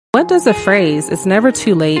What does the phrase, "it's never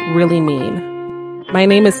too late," really mean? My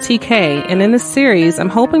name is TK, and in this series, I'm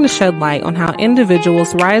hoping to shed light on how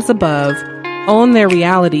individuals rise above, own their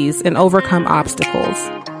realities, and overcome obstacles.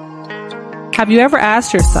 Have you ever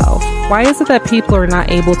asked yourself, why is it that people are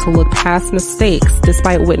not able to look past mistakes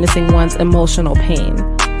despite witnessing one's emotional pain?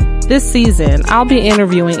 This season, I'll be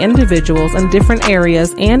interviewing individuals in different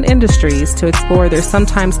areas and industries to explore their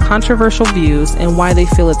sometimes controversial views and why they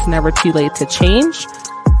feel it's never too late to change,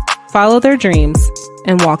 follow their dreams,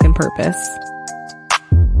 and walk in purpose.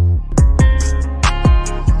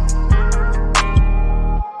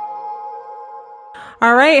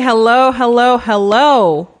 All right.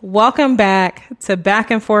 Hello. Welcome back to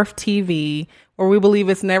Back and Forth TV, where we believe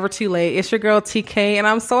it's never too late. It's your girl TK, and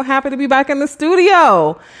I'm so happy to be back in the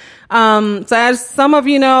studio. So as some of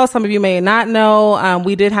you know, some of you may not know,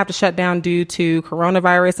 we did have to shut down due to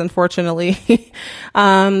coronavirus, unfortunately.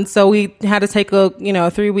 So we had to take a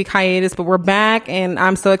 3-week hiatus, but we're back, and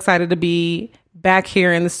I'm so excited to be back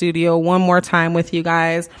here in the studio one more time with you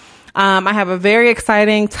guys. I have a very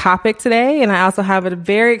exciting topic today, and I also have a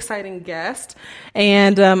very exciting guest,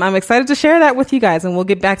 and I'm excited to share that with you guys, and we'll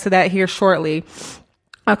get back to that here shortly.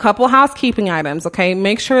 A couple housekeeping items, okay?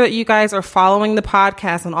 Make sure that you guys are following the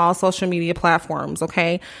podcast on all social media platforms,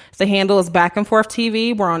 okay? The handle is Back and Forth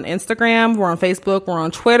TV. We're on Instagram, we're on Facebook, we're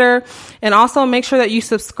on Twitter. And also make sure that you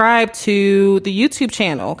subscribe to the YouTube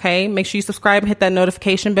channel, okay? Make sure you subscribe and hit that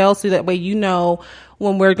notification bell so that way you know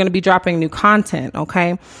when we're going to be dropping new content,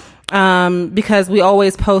 okay? Because we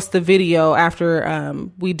always post the video after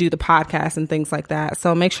we do the podcast and things like that.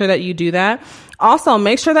 So make sure that you do that. Also,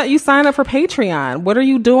 make sure that you sign up for Patreon. What are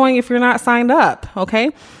you doing if you're not signed up? Okay.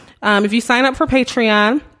 If you sign up for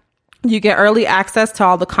Patreon, you get early access to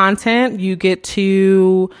all the content. You get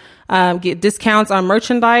to get discounts on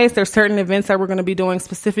merchandise. There's certain events that we're going to be doing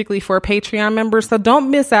specifically for Patreon members. So don't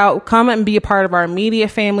miss out. Come and be a part of our immediate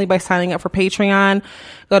family by signing up for Patreon.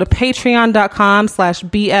 Go to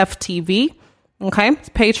patreon.com/BFTV. Okay. It's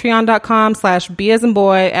patreon.com/B as in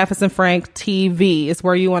boy, F as in Frank, TV is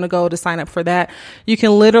where you want to go to sign up for that. You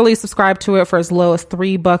can literally subscribe to it for as low as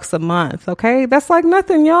 $3 a month. Okay. That's like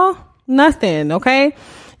nothing, y'all. Nothing. Okay.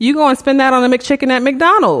 You go and spend that on a McChicken at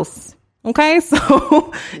McDonald's. Okay,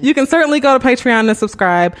 so you can certainly go to Patreon and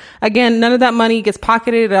subscribe. Again, none of that money gets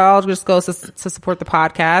pocketed at all. It just goes to support the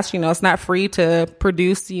podcast. It's not free to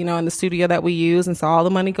produce, in the studio that we use. And so all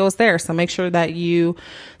the money goes there. So make sure that you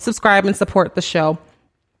subscribe and support the show.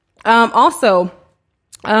 Also,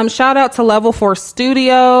 shout out to Level 4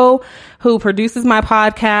 Studio, who produces my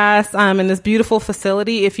podcast in this beautiful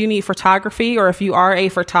facility. If you need photography, or if you are a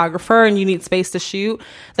photographer and you need space to shoot,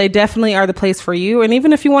 they definitely are the place for you. And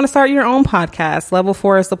even if you want to start your own podcast, Level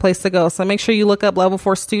 4 is the place to go. So make sure you look up Level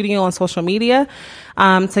 4 Studio on social media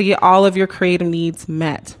to get all of your creative needs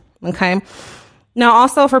met. Okay. Now,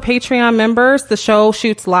 also for Patreon members, the show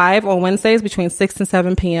shoots live on Wednesdays between 6 and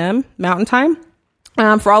 7 p.m. Mountain Time.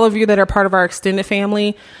 For all of you that are part of our extended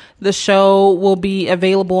family, the show will be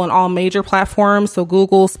available on all major platforms. So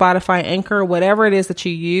Google, Spotify, Anchor, whatever it is that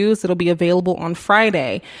you use, it'll be available on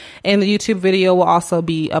Friday. And the YouTube video will also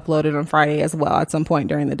be uploaded on Friday as well at some point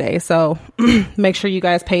during the day. So make sure you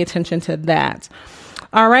guys pay attention to that.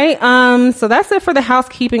 All right. So that's it for the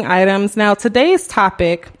housekeeping items. Now, today's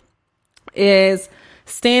topic is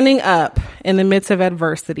standing up in the midst of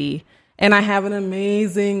adversity. And I have an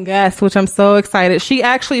amazing guest, which I'm so excited. She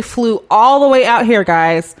actually flew all the way out here,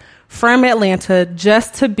 guys, from Atlanta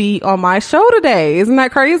just to be on my show today. Isn't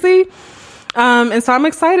that crazy? And so I'm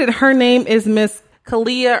excited. Her name is Miss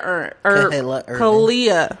Kahila.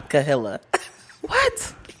 Kahila.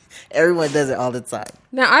 What? Everyone does it all the time.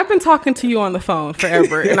 Now, I've been talking to you on the phone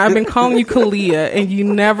forever, and I've been calling you Kahila, and you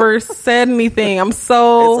never said anything. I'm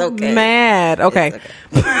so mad. Okay.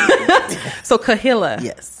 So Kahila.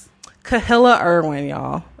 Yes. Kahila Irwin,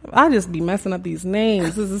 y'all. I just be messing up these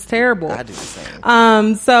names. This is terrible. I do the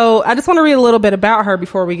same. So I just want to read a little bit about her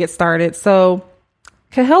before we get started. So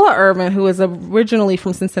Kahila Irwin, who is originally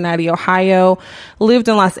from Cincinnati, Ohio, lived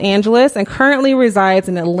in Los Angeles and currently resides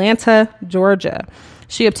in Atlanta, Georgia.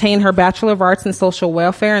 She obtained her Bachelor of Arts in Social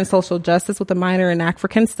Welfare and Social Justice with a minor in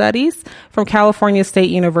African Studies from California State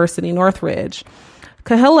University, Northridge.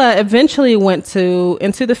 Kahila eventually went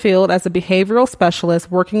into the field as a behavioral specialist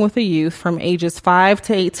working with the youth from ages 5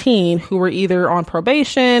 to 18 who were either on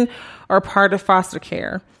probation or part of foster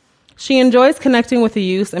care. She enjoys connecting with the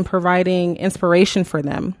youth and providing inspiration for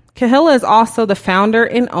them. Kahila is also the founder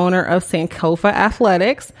and owner of Sankofa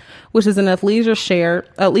Athletics, which is an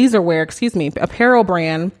athleisure wear apparel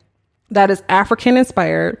brand that is African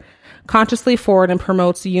inspired, consciously forward and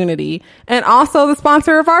promotes unity, and also the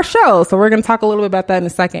sponsor of our show. So we're going to talk a little bit about that in a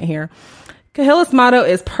second here. Kahila's motto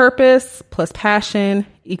is purpose plus passion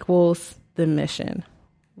equals the mission.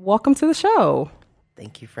 Welcome to the show.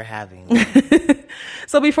 Thank you for having me.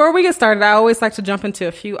 So before we get started, I always like to jump into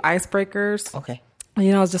a few icebreakers. Okay.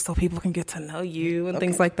 You know, just so people can get to know you and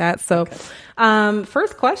things like that. So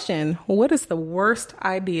first question, what is the worst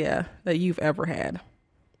idea that you've ever had?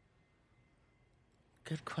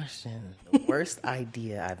 Good question. The worst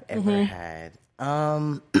idea I've ever had.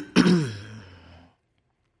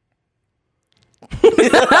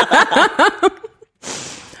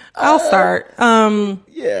 I'll start.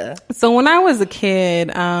 Yeah. So when I was a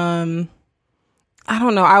kid, I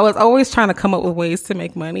don't know, I was always trying to come up with ways to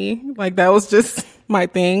make money. Like that was just my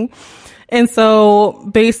thing. And so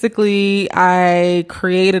basically I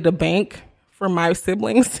created a bank for my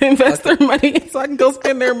siblings to invest their money so I can go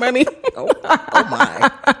spend their money. Oh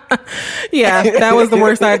my. Yeah, that was the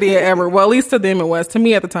worst idea ever. Well, at least to them it was. To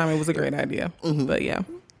me at the time, it was a great idea. Mm-hmm. But yeah.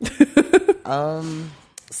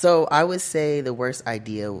 So I would say the worst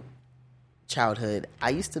idea, childhood,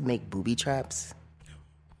 I used to make booby traps.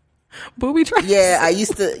 Booby traps? Yeah, I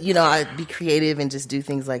used to, I'd be creative and just do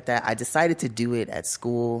things like that. I decided to do it at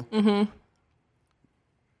school. Mm-hmm.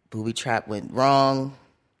 Booby trap went wrong.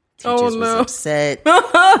 Teachers was upset.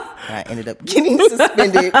 I ended up getting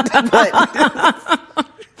suspended. But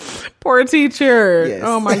poor teacher. Yes.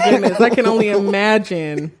 Oh my goodness. I can only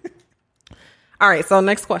imagine. All right. So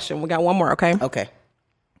next question. We got one more. Okay. Okay.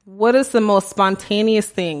 What is the most spontaneous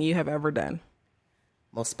thing you have ever done?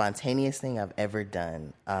 Most spontaneous thing I've ever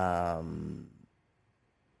done. A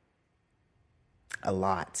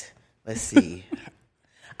lot. Let's see.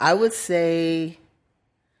 I would say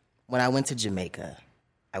when I went to Jamaica.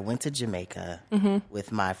 I went to Jamaica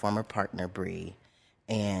with my former partner, Bree.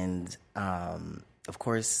 And, of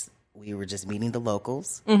course, we were just meeting the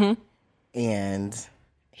locals. Mm-hmm. And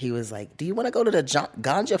he was like, do you want to go to the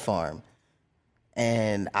ganja farm?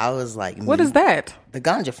 And I was like, what is that? The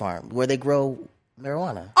ganja farm, where they grow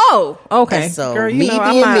marijuana. Oh, okay. And so girl, me being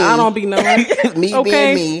me, I don't be knowing. me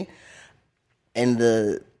being me, and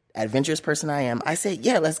the adventurous person I am, I said,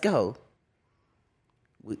 yeah, let's go.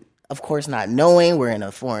 Of course, not knowing we're in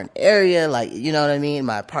a foreign area, like, you know what I mean?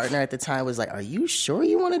 My partner at the time was like, are you sure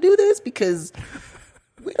you want to do this? Because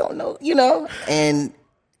we don't know, And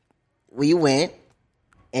we went,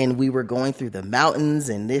 and we were going through the mountains,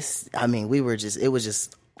 and it was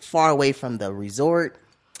just far away from the resort.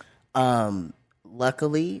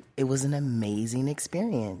 Luckily, it was an amazing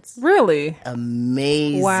experience. Really?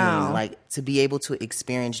 Amazing. Wow. Like, to be able to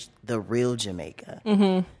experience the real Jamaica.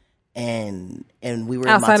 Mm-hmm. And we were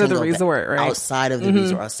outside in of the resort, right? Outside of the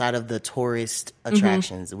resort, outside of the tourist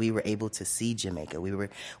attractions, we were able to see Jamaica. We were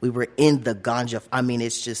in the ganja. I mean,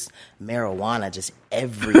 it's just marijuana just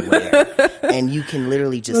everywhere, and you can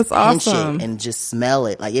literally just pinch it and just smell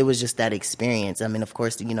it. Like, it was just that experience. I mean, of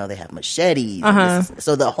course, they have machetes.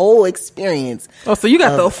 So the whole experience. Oh, so you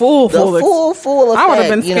got the full effect. I would have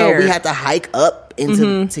been scared. We had to hike up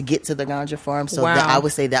to get to the ganja farm. So I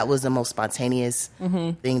would say that was the most spontaneous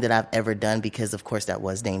thing that I've ever done, because of course that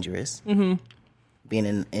was dangerous. Mm-hmm.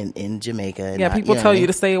 Being in Jamaica. Yeah, people tell you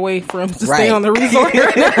to stay away from, stay on the resort.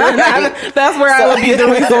 That's where I would be, the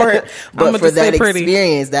resort. But for that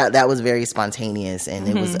experience, that was very spontaneous, and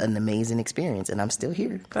it was an amazing experience, and I'm still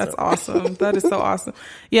here. That's awesome. That is so awesome.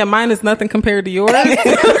 Yeah, mine is nothing compared to yours.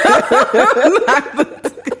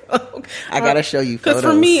 I gotta show you photos.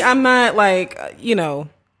 Because for me, I'm not like,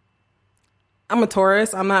 I'm a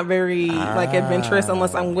tourist. I'm not very adventurous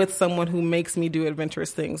unless I'm with someone who makes me do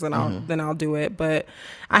adventurous things, and then I'll do it. But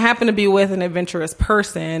I happen to be with an adventurous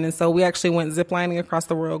person, and so we actually went ziplining across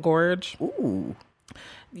the Royal Gorge. Ooh.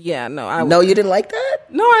 Yeah, no. You didn't like that?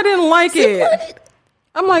 No, I didn't like it.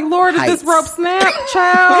 I'm like, Lord, if this rope snap,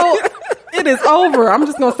 child, it is over. I'm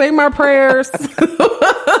just going to say my prayers.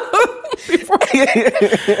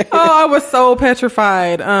 I was so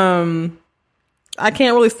petrified. I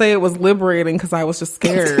can't really say it was liberating because I was just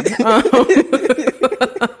scared. But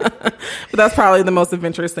that's probably the most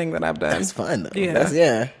adventurous thing that I've done. That's fun, though.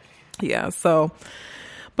 Yeah. Yeah. So,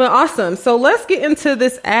 but awesome. So let's get into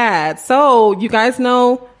this ad. So you guys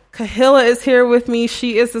know Kahila is here with me.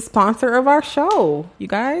 She is the sponsor of our show, you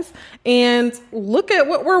guys. And look at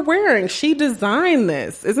what we're wearing. She designed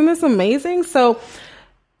this. Isn't this amazing? So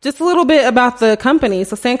just a little bit about the company.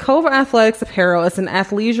 So Sankova Athletics Apparel is an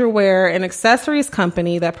athleisure wear and accessories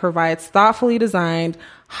company that provides thoughtfully designed,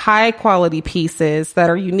 high quality pieces that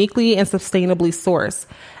are uniquely and sustainably sourced.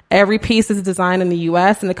 Every piece is designed in the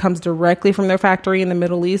U.S. and it comes directly from their factory in the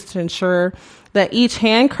Middle East to ensure that each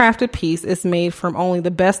handcrafted piece is made from only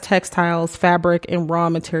the best textiles, fabric, and raw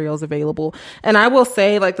materials available. And I will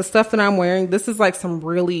say, like, the stuff that I'm wearing, this is like some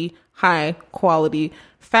really high quality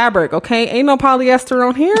fabric, okay? Ain't no polyester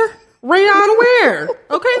on here. Rayon wear,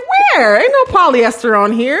 okay? Wear. Ain't no polyester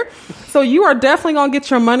on here. So you are definitely going to get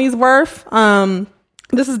your money's worth.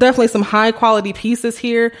 This is definitely some high quality pieces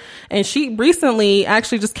here. And she recently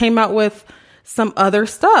actually just came out with some other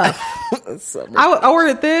stuff. I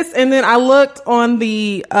ordered this and then I looked on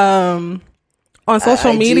the, on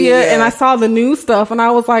social media and I saw the new stuff and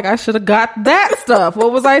I was like, I should have got that stuff.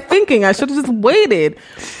 What was I thinking? I should have just waited.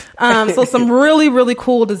 So some really, really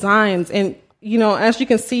cool designs. And, you know, as you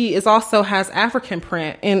can see, it also has African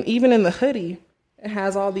print. And even in the hoodie, it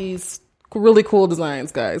has all these really cool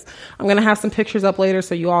designs, guys. I'm going to have some pictures up later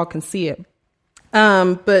so you all can see it.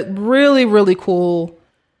 But really, really cool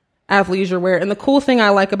athleisure wear. And the cool thing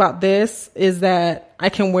I like about this is that I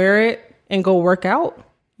can wear it and go work out,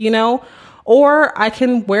 you know, or I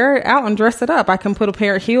can wear it out and dress it up. I can put a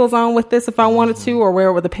pair of heels on with this if I wanted to, or wear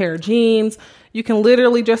it with a pair of jeans. You can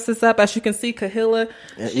literally dress this up. As you can see, Kahila,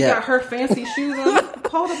 she got her fancy shoes on.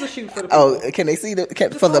 Hold up the shoe for the people. Oh, can they see for the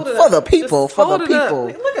people?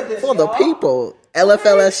 Look at this, for the people.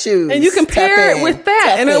 LFLS shoes. And you can pair it with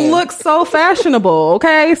that and it looks so fashionable.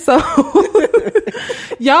 Okay. So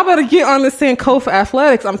y'all better get on this Sankofa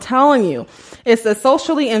Athletics. I'm telling you, it's a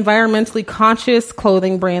socially, environmentally conscious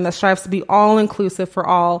clothing brand that strives to be all inclusive for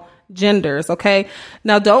all genders. Okay.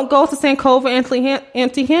 Now don't go to Sankofa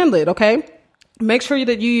empty handed. Okay. Make sure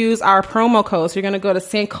that you use our promo code. So you're going to go to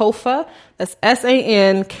Sankofa. That's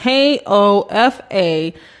SANKOFA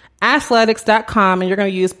athletics.com and you're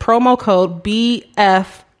going to use promo code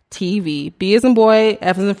BFTV. B as in boy,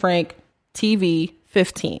 F as in Frank, TV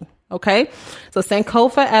 15. Okay. So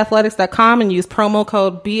SankofaAthletics.com and use promo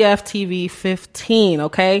code BFTV 15.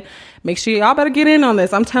 Okay. Make sure y'all better get in on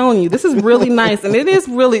this. I'm telling you, this is really nice. And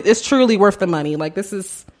it's truly worth the money. Like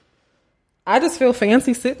I just feel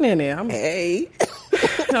fancy sitting in it. Hey.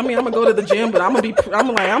 I mean, I'm gonna go to the gym, but I'm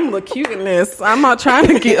gonna look cute in this. I'm not trying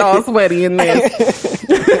to get all sweaty in this.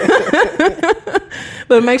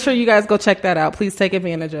 But make sure you guys go check that out. Please take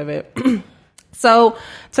advantage of it. So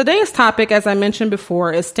today's topic, as I mentioned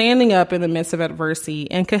before, is standing up in the midst of adversity.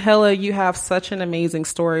 And Kahila, you have such an amazing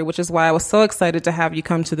story, which is why I was so excited to have you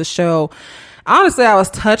come to the show. Honestly, I was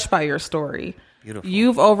touched by your story. Beautiful.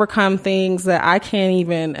 You've overcome things that I can't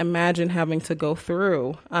even imagine having to go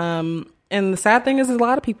through. And the sad thing is a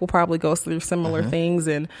lot of people probably go through similar things.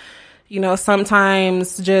 And, you know,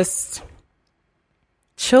 sometimes just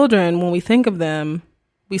children, when we think of them,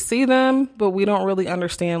 we see them, but we don't really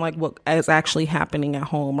understand like what is actually happening at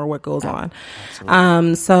home or what goes on.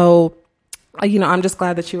 So, you know, I'm just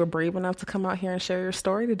glad that you were brave enough to come out here and share your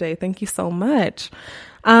story today. Thank you so much.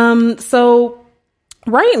 So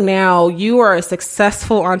right now you are a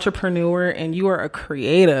successful entrepreneur and you are a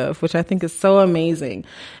creative, which I think is so amazing.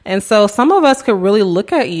 And so some of us could really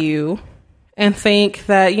look at you and think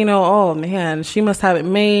that, you know, oh man, she must have it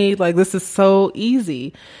made. Like this is so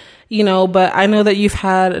easy, you know, but I know that you've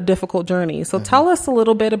had a difficult journey. So tell us a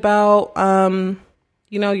little bit about,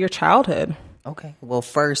 you know, your childhood. Okay. Well,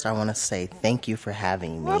 first, I want to say thank you for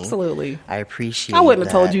having me. Absolutely. I appreciate it. I wouldn't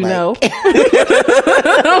have told you no.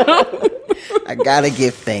 I got to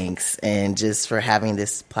give thanks and just for having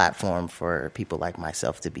this platform for people like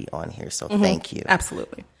myself to be on here. So thank you.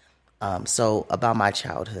 Absolutely. So about my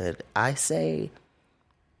childhood, I say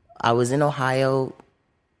I was in Ohio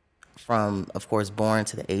from, of course, born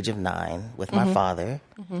to the age of 9 with my father.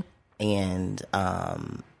 And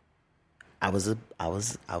I was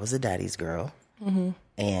a daddy's girl,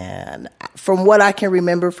 and from what I can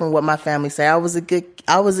remember, from what my family say, I was a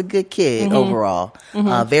good kid overall.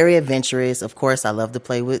 Very adventurous. Of course, I loved to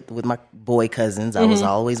play with my boy cousins. I was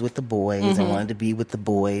always with the boys and wanted to be with the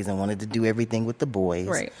boys and wanted to do everything with the boys.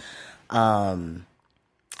 Right.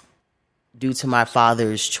 Due to my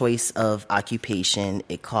father's choice of occupation,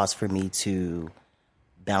 it caused for me to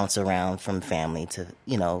bounce around from family to,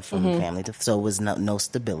 family to, so it was no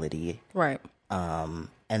stability. Right. And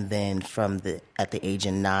then at the age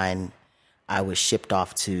of 9, I was shipped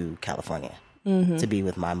off to California to be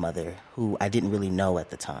with my mother, who I didn't really know at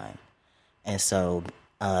the time. And so,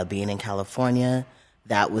 being in California,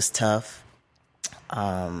 that was tough.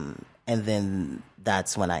 And then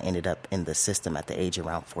that's when I ended up in the system at the age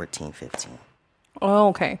around 14, 15. Oh,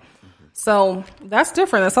 okay. So that's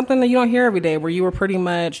different. That's something that you don't hear every day, where you were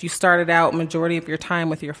you started out majority of your time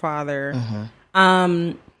with your father.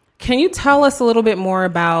 Can Can you tell us a little bit more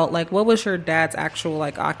about like what was your dad's actual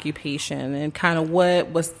like occupation and kind of what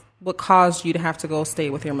caused you to have to go stay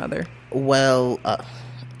with your mother? Well,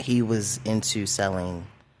 he was into selling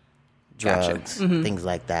drugs, Gotcha. things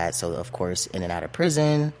like that. So, of course, in and out of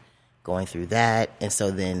prison, going through that. And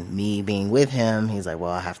so then me being with him, he's like,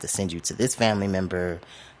 well, I have to send you to this family member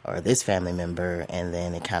or this family member. And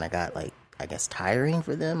then it kind of got like, I guess, tiring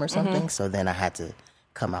for them or something. So then I had to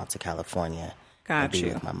come out to California and be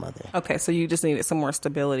with my mother. Okay, so you just needed some more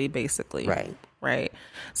stability, basically. Right.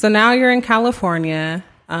 So now you're in California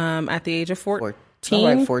at the age of 14?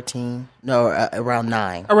 Right, 14. No, around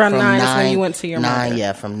 9. Around 9 is when you went to your mother.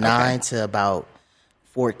 Yeah, from 9 to about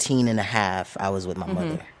 14 and a half, I was with my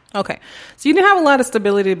mother. Okay. So you didn't have a lot of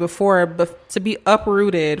stability before, but to be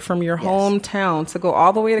uprooted from your hometown to go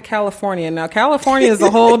all the way to California. Now, California is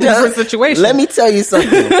a whole different situation. Let me tell you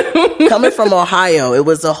something. Coming from Ohio, it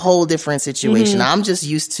was a whole different situation. I'm just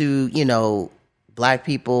used to, Black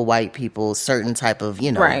people, white people, certain type of,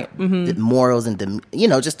 morals and,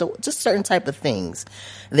 just certain type of things.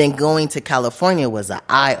 Then going to California was an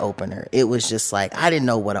eye opener. It was just like, I didn't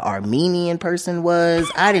know what an Armenian person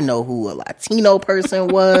was. I didn't know who a Latino person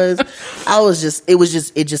was.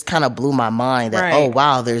 It just kind of blew my mind that, oh,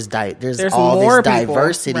 wow, there's all this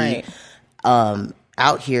diversity.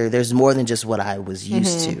 Out here, there's more than just what I was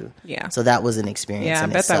used to. Yeah. So that was an experience. Yeah, I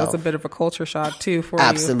bet itself. that was a bit of a culture shock too for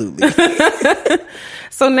Absolutely. you. Absolutely.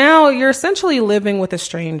 So now you're essentially living with a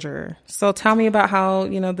stranger. So tell me about how,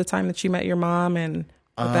 the time that you met your mom and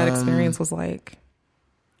what that experience was like.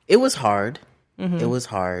 It was hard. It was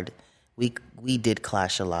hard. We did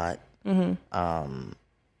clash a lot.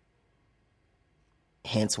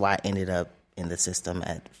 Hence why I ended up in the system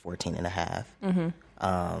at 14 and a half.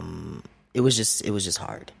 It was just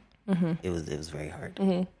hard. It was very hard.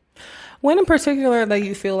 When in particular that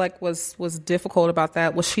you feel like was difficult about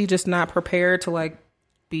that? Was she just not prepared to like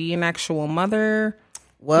be an actual mother?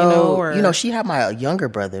 Well, she had my younger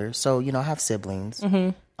brother, so I have siblings.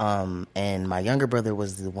 And my younger brother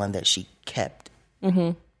was the one that she kept.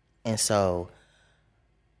 And so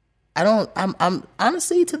I'm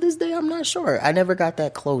honestly to this day I'm not sure. I never got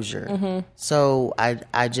that closure. So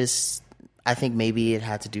I think maybe it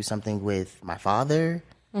had to do something with my father,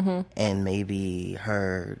 and maybe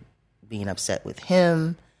her being upset with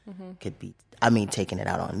him could be, taking it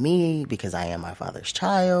out on me because I am my father's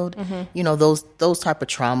child. Those type of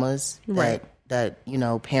traumas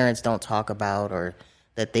that parents don't talk about or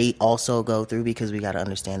that they also go through, because we got to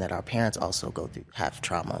understand that our parents also have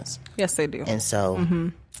traumas. Yes, they do. And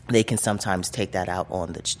so they can sometimes take that out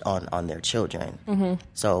on their children.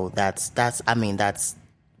 So that's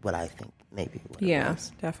what I think. Maybe. Yeah,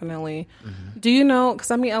 definitely. Do you know, because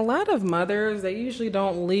a lot of mothers, they usually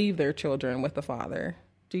don't leave their children with the father.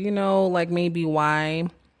 Do you know, like, maybe why?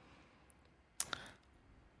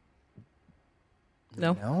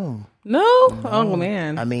 No? Oh,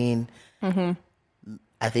 man.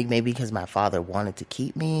 I think maybe because my father wanted to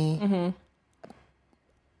keep me.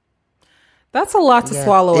 That's a lot to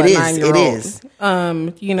swallow at 9-year-old. It is.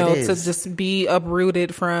 To just be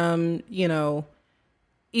uprooted from,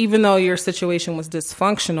 even though your situation was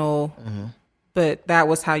dysfunctional, but that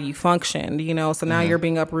was how you functioned, so now you're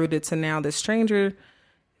being uprooted to now this stranger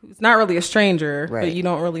who's not really a stranger, but you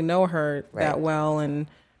don't really know her that well. And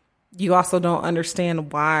you also don't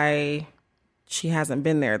understand why she hasn't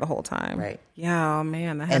been there the whole time. Right. Yeah, oh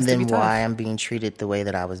man, that has to be tough. And then why I'm being treated the way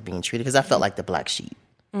that I was being treated, because I felt like the black sheep.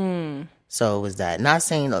 So it was that. Not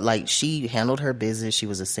saying like she handled her business. She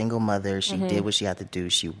was a single mother. She did what she had to do.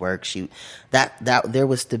 She worked. That there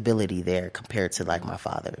was stability there compared to like my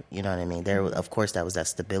father. You know what I mean? Of course, that was that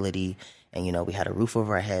stability. And we had a roof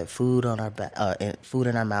over our head, food on our back, food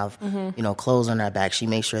in our mouth, clothes on our back. She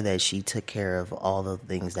made sure that she took care of all the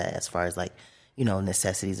things that, as far as like,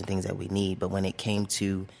 necessities and things that we need. But when it came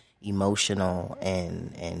to emotional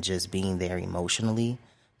and just being there emotionally,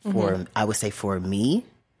 I would say for me,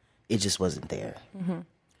 it just wasn't there.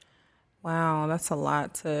 Wow, that's a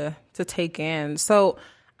lot to take in. So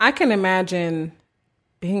I can imagine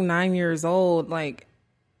being 9 years old, like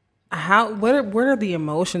what are the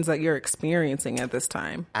emotions that you're experiencing at this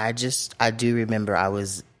time? I do remember I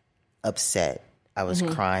was upset. I was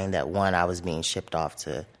crying that I was being shipped off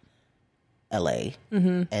to LA,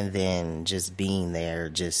 and then just being there,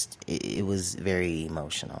 it was very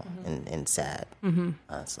emotional and sad,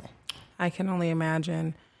 honestly. I can only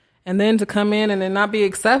imagine. And then to come in and then not be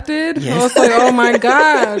accepted, I was like, oh my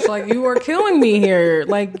gosh, like you are killing me here.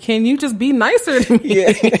 Like, can you just be nicer to me?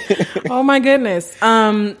 Oh my goodness.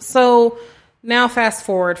 So now fast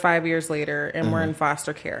forward 5 years later and we're in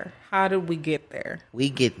foster care. How did we get there?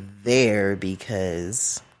 We get there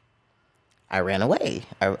because I ran away.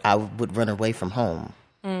 I would run away from home.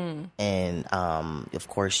 And, of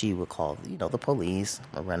course, she would call, the police,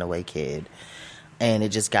 a runaway kid. And it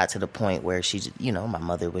just got to the point where my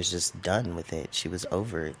mother was just done with it. She was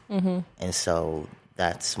over it. And so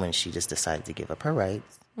that's when she just decided to give up her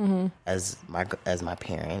rights as my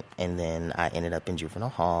parent. And then I ended up in juvenile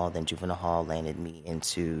hall. Then juvenile hall landed me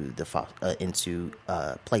into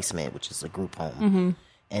placement, which is a group home.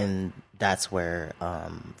 And that's where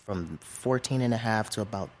from 14 and a half to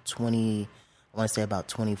about 20, I want to say about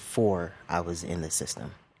 24, I was in the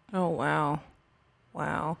system. Oh, wow.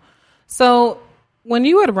 Wow. So when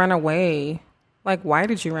you would run away, like, why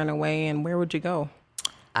did you run away and where would you go?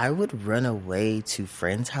 I would run away to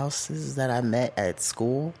friends' houses that I met at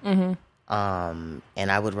school. And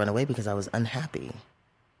I would run away because I was unhappy.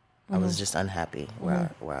 I was just unhappy where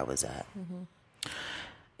I was at.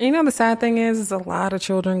 The sad thing is a lot of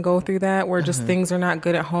children go through that where just things are not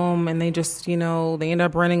good at home and they just, they end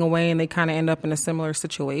up running away and they kind of end up in a similar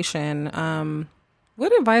situation.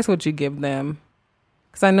 What advice would you give them?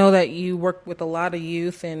 Because I know that you work with a lot of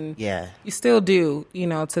youth and you still do,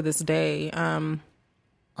 to this day.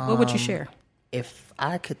 What would you share? If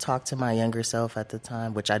I could talk to my younger self at the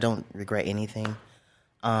time, which I don't regret anything,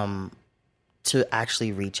 to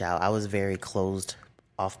actually reach out. I was a very closed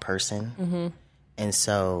off person. And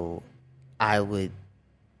so I would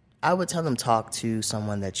tell them talk to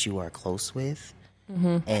someone that you are close with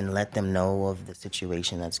and let them know of the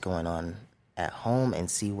situation that's going on at home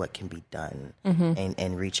and see what can be done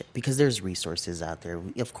and reach, because there's resources out there.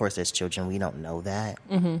 Of course, as children, we don't know that,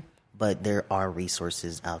 but there are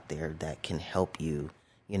resources out there that can help you,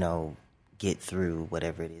 get through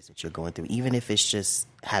whatever it is that you're going through, even if it's just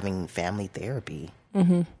having family therapy.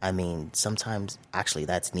 I mean, sometimes actually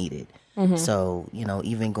that's needed. So,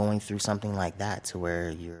 even going through something like that to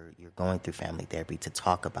where you're going through family therapy to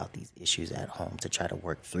talk about these issues at home, to try to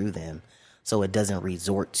work through them so it doesn't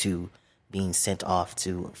resort to being sent off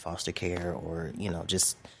to foster care or,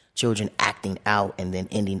 just children acting out and then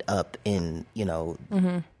ending up in,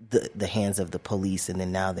 the hands of the police. And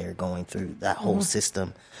then now they're going through that whole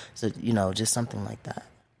system. So, just something like that.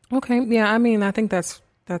 Okay. Yeah. I mean, I think that's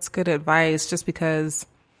good advice just because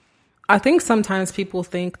I think sometimes people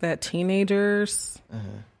think that teenagers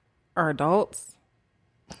are adults.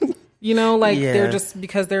 They're just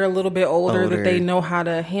because they're a little bit older that they know how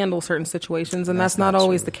to handle certain situations. And that's not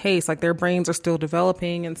always the case. Like their brains are still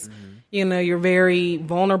developing and, you're very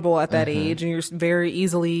vulnerable at that age and you're very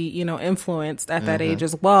easily, influenced at that age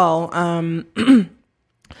as well.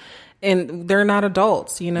 And they're not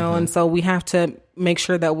adults, and so we have to make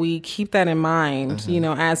sure that we keep that in mind,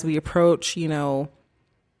 as we approach,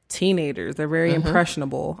 teenagers. They're very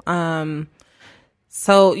impressionable.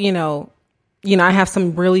 So, I have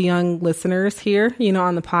some really young listeners here,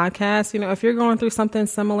 on the podcast. If you're going through something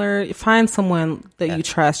similar, find someone that you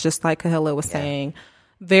trust, just like Kahila was saying.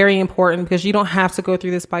 Very important because you don't have to go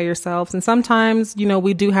through this by yourselves. And sometimes,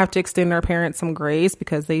 we do have to extend our parents some grace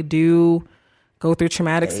because they do go through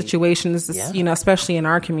traumatic situations, especially in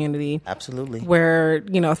our community. Absolutely. Where,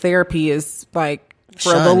 therapy is like,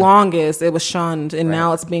 for the longest, it was shunned and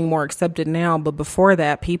now it's being more accepted now. But before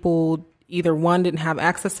that, people either one didn't have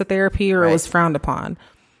access to therapy or it was frowned upon.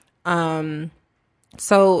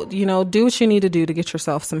 So, do what you need to do to get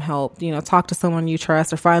yourself some help. Talk to someone you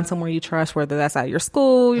trust or find somewhere you trust, whether that's at your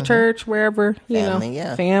school, your church, wherever,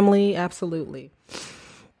 family. Absolutely.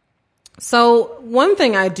 So one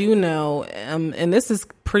thing I do know, and this is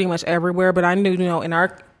pretty much everywhere, but I do know in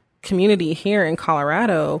our community here in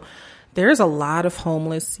Colorado, there's a lot of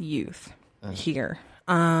homeless youth here.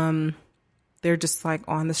 They're just like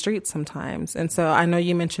on the streets sometimes. And so I know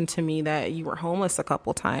you mentioned to me that you were homeless a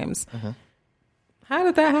couple times. How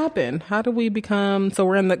did that happen? How did we become, so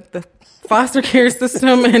we're in the foster care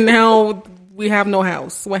system and now we have no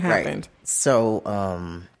house. What happened? Right. So,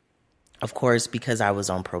 of course, because I was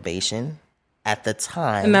on probation at the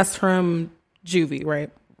time. And that's from juvie,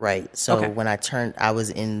 right? Right. So when I was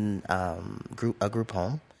in a group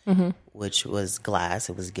home, which was GLASS.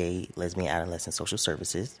 It was Gay, Lesbian, Adolescent Social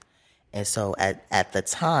Services. And so at the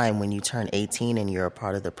time when you turn 18 and you're a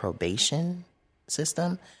part of the probation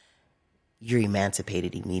system, you're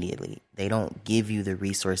emancipated immediately. They don't give you the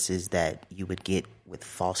resources that you would get with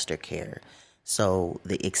foster care. So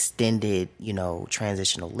the extended,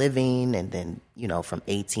 transitional living, and then, from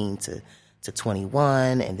 18 to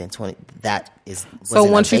 21, and then 20, that is so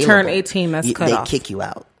once available. You turn 18, that's cut off. They kick you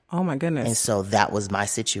out. Oh my goodness. And so that was my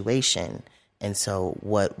situation. And so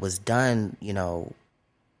what was done,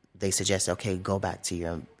 they suggested, okay, go back to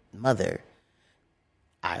your mother.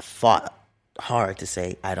 I fought hard to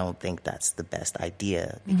say, I don't think that's the best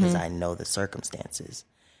idea because I know the circumstances.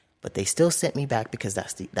 But they still sent me back because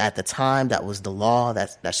at the time, that was the law.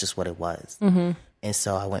 That's just what it was. And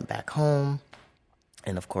so I went back home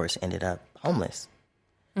and, of course, ended up homeless.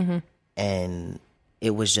 And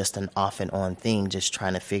it was just an off and on thing, just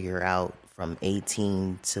trying to figure out from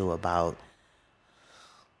 18 to about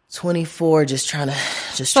 24, just trying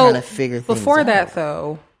to figure things out. Before that,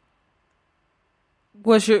 though,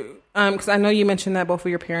 was your because I know you mentioned that both of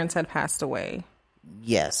your parents had passed away.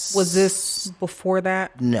 Yes. Was this before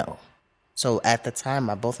that? No. So at the time,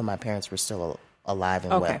 both of my parents were still alive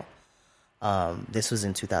and well. This was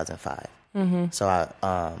in 2005. So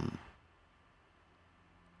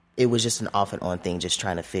it was just an off and on thing, just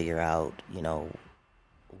trying to figure out,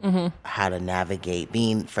 how to navigate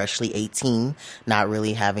being freshly 18, not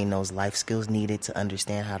really having those life skills needed to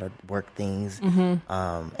understand how to work things. And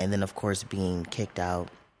then, of course, being kicked out.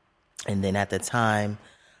 And then at the time,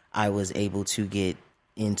 I was able to get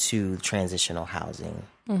into transitional housing.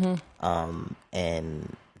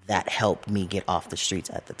 And that helped me get off the streets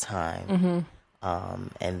at the time.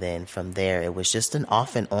 And then from there, it was just an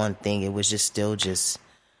off and on thing. It was just still just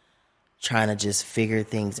trying to just figure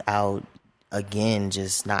things out. Again,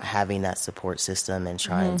 just not having that support system and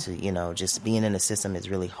trying to, just being in a system is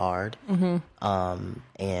really hard. And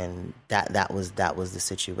that was the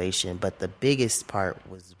situation. But the biggest part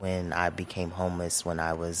was when I became homeless when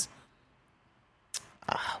I was,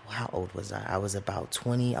 how old was I? I was about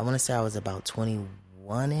 20. I want to say I was about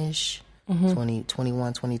 21-ish,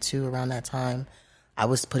 21, 22 around that time. I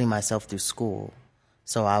was putting myself through school.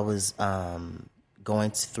 So I was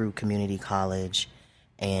going through community college.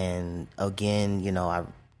 And again, I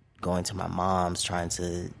going to my mom's trying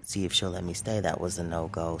to see if she'll let me stay. That was a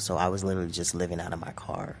no-go. So I was literally just living out of my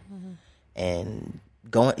car. And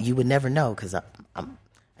you would never know because I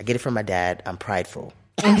get it from my dad. I'm prideful.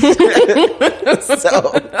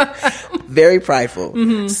 So very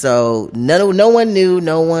prideful. So no one knew,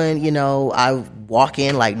 no one, I walk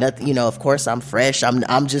in like nothing, of course I'm fresh.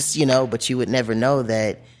 I'm just, but you would never know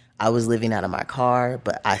that I was living out of my car,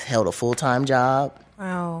 but I held a full-time job.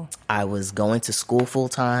 Wow. I was going to school full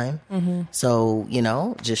time. So,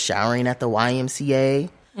 just showering at the YMCA,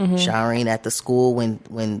 showering at the school when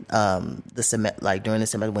during the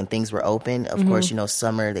semester when things were open. Of course,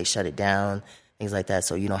 summer they shut it down, things like that.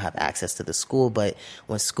 So you don't have access to the school. But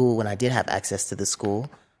when I did have access to the school,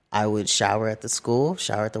 I would shower at the school,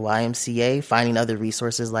 shower at the YMCA, finding other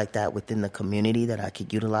resources like that within the community that I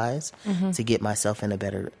could utilize to get myself in a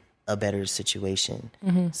better situation.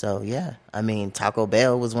 So yeah, I mean, Taco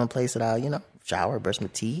Bell was one place that I, shower, brush my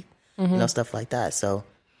teeth, stuff like that. So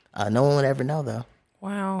no one would ever know though.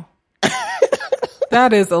 Wow.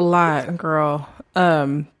 That is a lot, girl.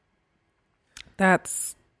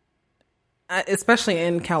 That's especially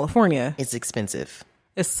in California. It's expensive.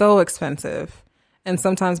 It's so expensive. And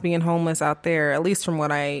sometimes being homeless out there, at least from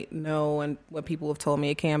what I know and what people have told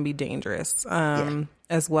me, it can be dangerous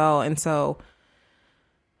as well. And so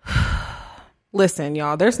listen,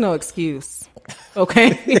 y'all, there's no excuse.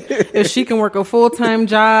 Okay. If she can work a full-time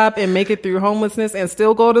job and make it through homelessness and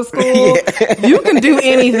still go to school, you can do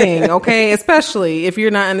anything. Okay. Especially if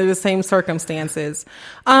you're not under the same circumstances.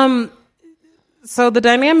 So the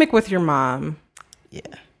dynamic with your mom. Yeah.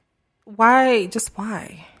 Why? Just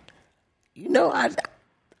why? No.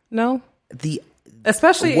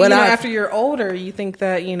 Especially after you're older, you think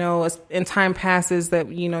that, and time passes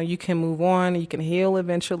that, you can move on, you can heal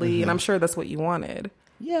eventually. And I'm sure that's what you wanted.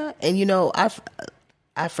 Yeah. And,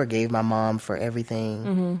 I forgave my mom for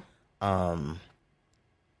everything. I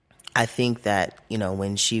think that,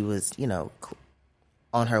 when she was,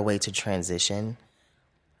 on her way to transition,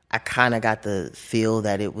 I kind of got the feel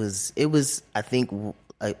that it was, I think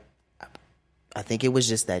it was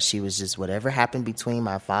just that she was just whatever happened between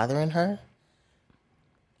my father and her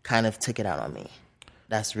kind of took it out on me.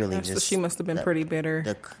 That's really so she must have been pretty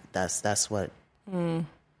bitter. That's what.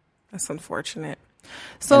 That's unfortunate.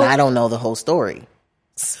 So and I don't know the whole story.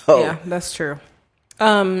 So yeah, that's true.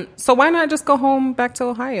 So why not just go home back to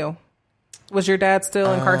Ohio? Was your dad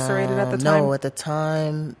still incarcerated at the time? No, at the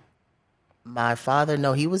time, my father.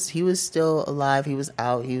 No, he was still alive. He was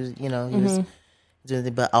out. He was was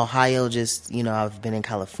doing. But Ohio, just I've been in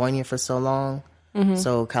California for so long,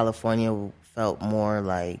 so California felt more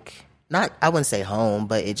like I wouldn't say home,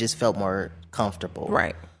 but it just felt more comfortable.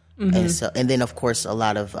 Right. And then of course a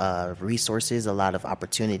lot of resources, a lot of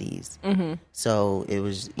opportunities. So it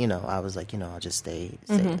was, I was like, I'll just stay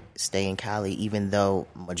in Cali, even though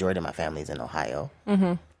majority of my family is in Ohio.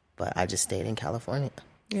 But I just stayed in California.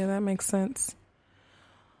 Yeah, that makes sense.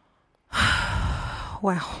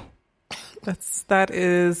 Wow. That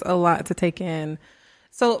is a lot to take in.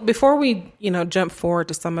 So before we, jump forward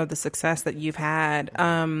to some of the success that you've had,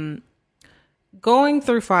 going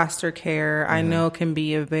through foster care, I know can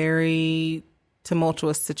be a very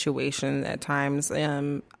tumultuous situation at times.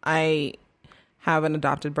 I have an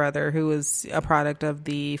adopted brother who is a product of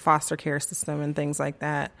the foster care system and things like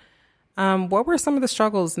that. What were some of the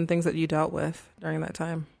struggles and things that you dealt with during that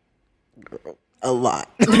time? A lot.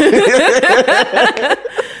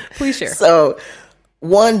 Please share. So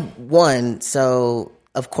so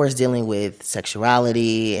of course dealing with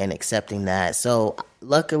sexuality and accepting that. So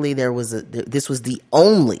luckily this was the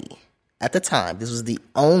only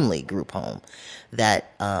group home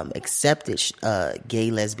that accepted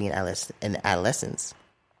gay, lesbian, and adolescents.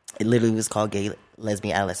 It literally was called Gay,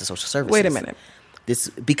 Lesbian, Adolescent Social Services. Wait a minute.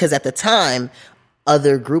 Because at the time,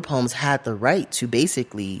 other group homes had the right to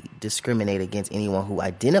basically discriminate against anyone who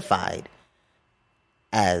identified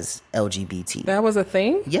as LGBT. That was a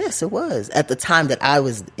thing? Yes, it was at the time that I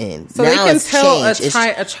was in. So now they can tell a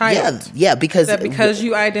child, because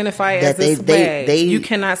you identify as this way, you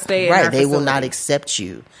cannot stay in our facility. They will not accept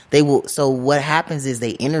you. They will. So what happens is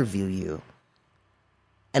they interview you,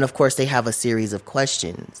 and of course they have a series of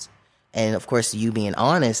questions, and of course you being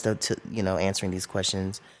honest to answering these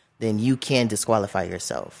questions, then you can disqualify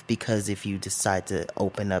yourself, because if you decide to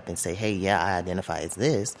open up and say, hey, yeah, I identify as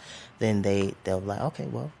this, then they'll be like, okay,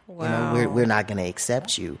 well, we're not going to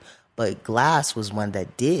accept you. But Glass was one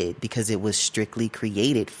that did, because it was strictly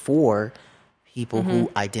created for people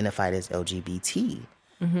who identified as LGBT.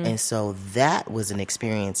 And so that was an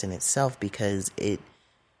experience in itself, because it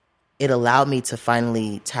allowed me to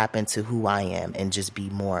finally tap into who I am and just be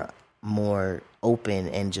more open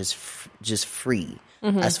and just free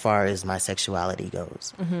as far as my sexuality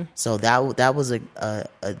goes. So that was a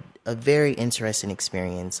very interesting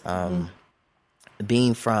experience.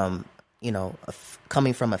 Being from,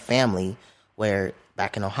 coming from a family where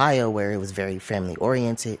back in Ohio, where it was very family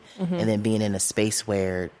oriented, and then being in a space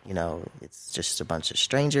where, it's just a bunch of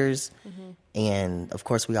strangers. And of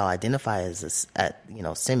course we all identify as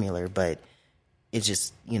similar, but it's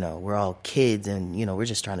just, we're all kids and, we're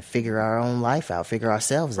just trying to figure our own life out, figure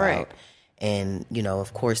ourselves out. And,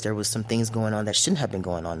 of course there was some things going on that shouldn't have been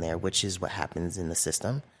going on there, which is what happens in the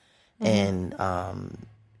system. And,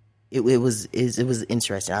 it was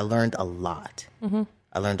interesting. I learned a lot.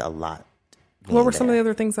 What were some of the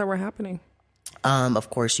other things that were happening? Of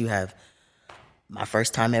course you have my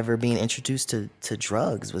first time ever being introduced to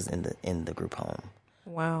drugs was in the group home.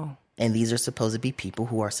 Wow. And these are supposed to be people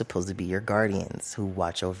who are supposed to be your guardians who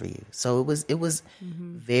watch over you. So it was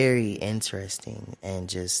very interesting and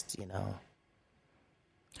just,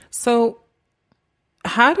 So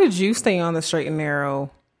how did you stay on the straight and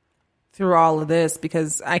narrow through all of this?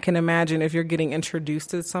 Because I can imagine if you're getting introduced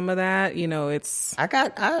to some of that, it's... I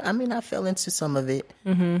fell into some of it.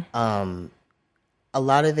 A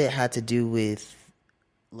lot of it had to do with,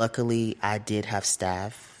 luckily, I did have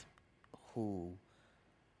staff who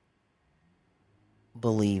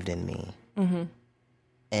believed in me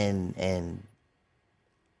and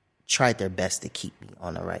tried their best to keep me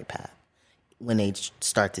on the right path. When they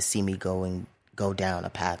start to see me go down a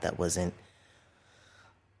path that wasn't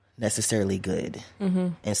necessarily good.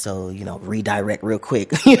 And so, redirect real quick.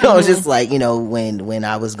 It's just like, when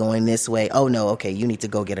I was going this way, oh no, okay, you need to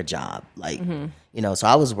go get a job. Like, so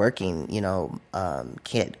I was working,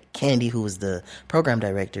 Candy, who was the program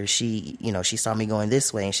director, she saw me going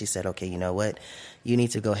this way and she said, okay, you know what? You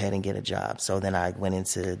need to go ahead and get a job. So then I went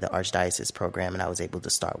into the Archdiocese program and I was able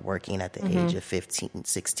to start working at the age of 15,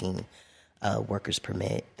 16. Workers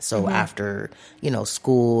permit. So after,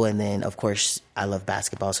 school, and then of course I love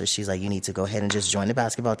basketball. So she's like, you need to go ahead and just join the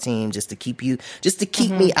basketball team just to keep me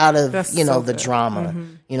out of, the drama,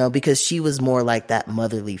 because she was more like that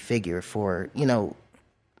motherly figure for,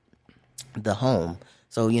 the home.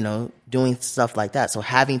 So, doing stuff like that. So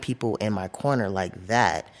having people in my corner like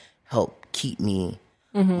that helped keep me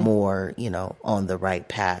more, on the right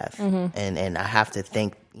path. And I have to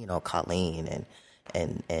thank, Colleen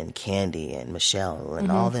and Candy and Michelle and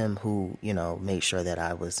all them who, made sure that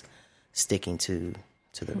I was sticking to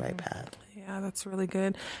the right path. Yeah, that's really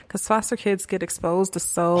good. Because foster kids get exposed to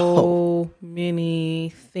so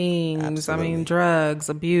many things. Absolutely. I mean, drugs,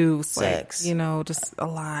 abuse, sex, just a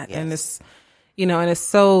lot. Yes. And it's, and it's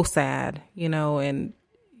so sad, and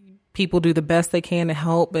people do the best they can to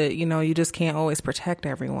help, but, you just can't always protect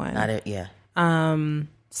everyone. Yeah.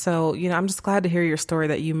 So, I'm just glad to hear your story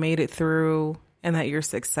that you made it through and that you're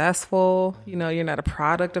successful. You're not a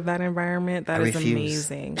product of that environment. That is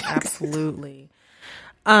amazing. Absolutely.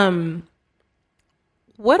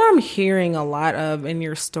 What I'm hearing a lot of in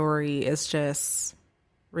your story is just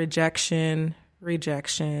rejection,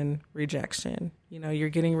 rejection, rejection. You know, you're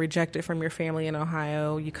getting rejected from your family in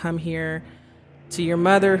Ohio. You come here to your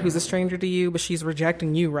mother, who's a stranger to you, but she's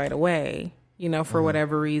rejecting you right away, you know, for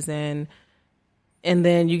whatever reason. And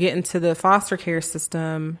then you get into the foster care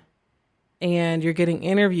system and you're getting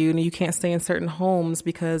interviewed and you can't stay in certain homes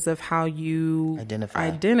because of how you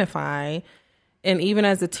identify. And even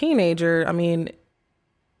as a teenager, I mean,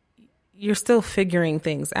 you're still figuring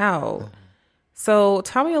things out. So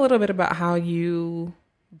tell me a little bit about how you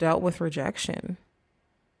dealt with rejection.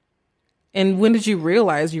 And when did you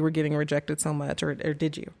realize you were getting rejected so much, or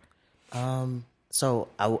did you? So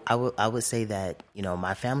I would say that, you know,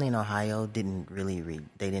 my family in Ohio didn't really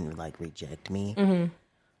reject me.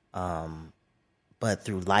 But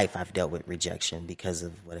through life, I've dealt with rejection because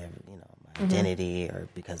of whatever, you know, my identity, or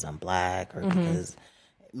because I'm Black, or because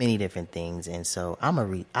many different things. And so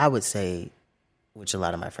I would say, which a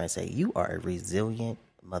lot of my friends say, you are a resilient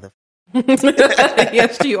motherfucker.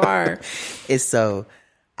 Yes, you are. It's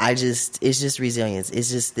just resilience. It's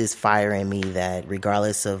just this fire in me that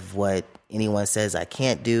regardless of what anyone says I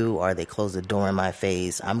can't do, or they close the door in my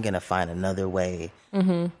face, I'm going to find another way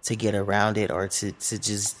to get around it, or to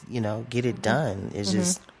just, you know, get it done. It's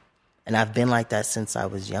just, and I've been like that since I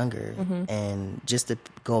was younger. And just to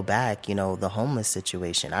go back, you know, the homeless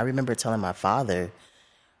situation, I remember telling my father,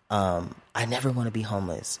 I never want to be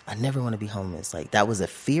homeless. I never want to be homeless. Like, that was a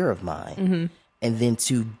fear of mine. And then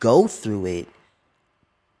to go through it,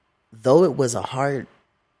 though it was a hard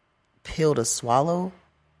pill to swallow,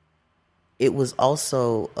 it was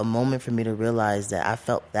also a moment for me to realize that I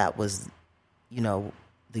felt that was, you know,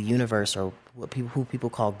 the universe, or who people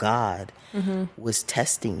call God, was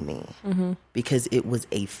testing me, because it was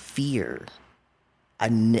a fear.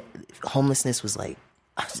 Homelessness was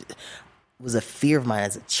was a fear of mine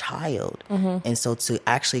as a child. And so to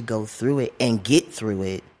actually go through it and get through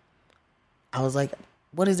it, I was like,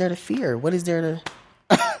 what is there to fear? What is there to...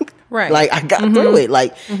 Right. Like, I got through it.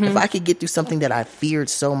 Like, if I could get through something that I feared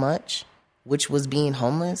so much, which was being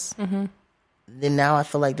homeless, then now I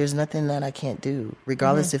feel like there's nothing that I can't do.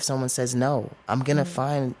 Regardless if someone says no, I'm going to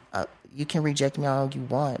find... you can reject me all you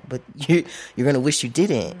want, but you're going to wish you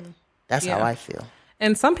didn't. That's how I feel.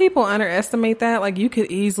 And some people underestimate that. Like, you could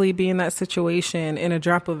easily be in that situation in a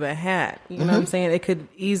drop of a hat. You know what I'm saying? It could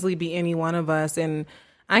easily be any one of us. And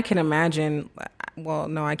I can imagine... Well,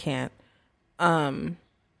 no, I can't.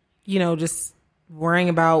 You know, just worrying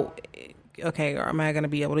about, okay, am I going to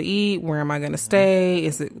be able to eat? Where am I going to stay?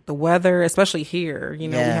 Is it the weather? Especially here, you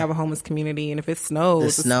know, we have a homeless community, and if it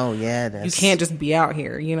snows, you can't just be out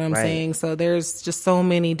here. You know what I'm saying? So there's just so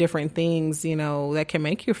many different things, you know, that can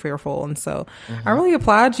make you fearful. And so I really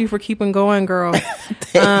applaud you for keeping going, girl.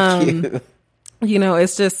 Thank you. You know,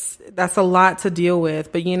 it's just, that's a lot to deal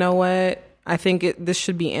with. But you know what? I think this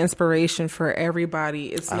should be inspiration for everybody.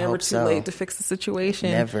 It's never too late to fix the situation.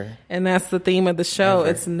 Never. And that's the theme of the show. Never.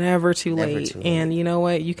 It's never too late. And you know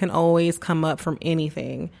what? You can always come up from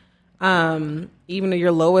anything, even to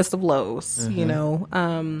your lowest of lows, you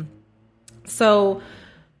know. So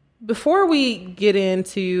before we get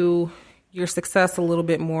into your success a little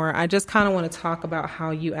bit more, I just kind of want to talk about how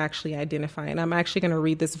you actually identify. And I'm actually going to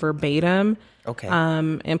read this verbatim. Okay.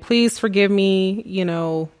 And please forgive me, you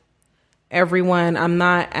know, everyone, I'm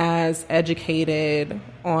not as educated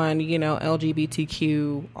on, you know,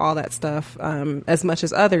 LGBTQ, all that stuff, as much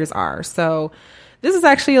as others are. So this is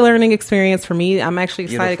actually a learning experience for me. I'm actually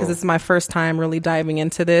excited because this is my first time really diving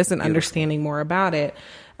into this and understanding more about it.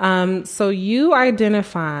 So you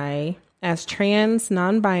identify as trans,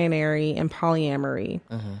 non-binary, and polyamory.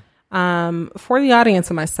 For the audience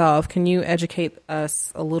and myself, can you educate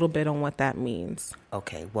us a little bit on what that means?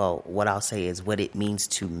 Okay. Well, what I'll say is what it means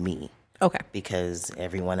to me. Okay. Because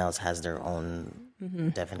everyone else has their own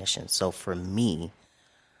definition. So for me,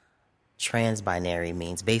 trans-binary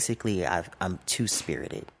means basically I'm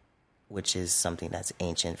two-spirited, which is something that's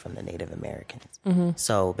ancient from the Native Americans.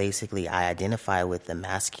 So basically I identify with the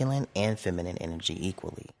masculine and feminine energy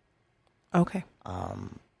equally. Okay.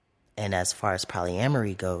 And as far as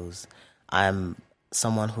polyamory goes, I'm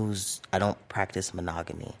someone I don't practice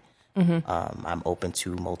monogamy. I'm open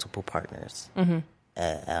to multiple partners.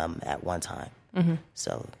 At one time.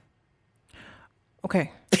 So. Okay.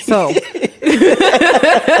 So.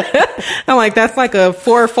 I'm like, that's like a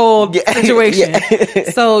fourfold situation.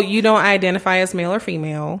 So you don't identify as male or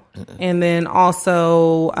female. And then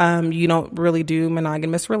also, you don't really do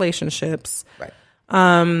monogamous relationships. Right.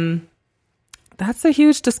 That's a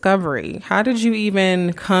huge discovery. How did you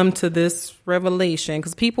even come to this revelation?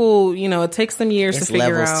 Because people, you know, it takes them years to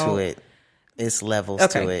figure out. Levels to it. It's levels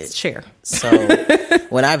to it. Share. So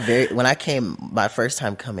when I came, my first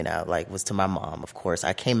time coming out, like, was to my mom. Of course,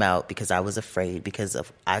 I came out because I was afraid because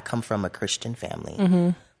I come from a Christian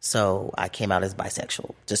family, so I came out as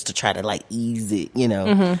bisexual just to try to like ease it,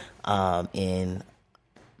 and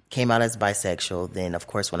came out as bisexual. Then, of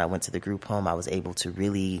course, when I went to the group home, I was able to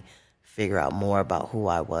really figure out more about who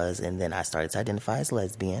I was, and then I started to identify as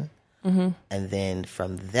lesbian. And then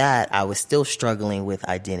from that, I was still struggling with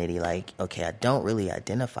identity. Like, okay, I don't really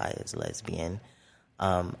identify as lesbian.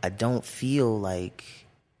 I don't feel like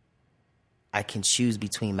I can choose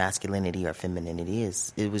between masculinity or femininity.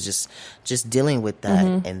 It was just dealing with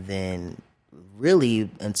that. And then really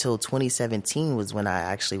until 2017 was when I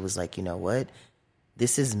actually was like, you know what?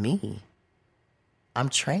 This is me. I'm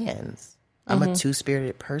trans. I'm a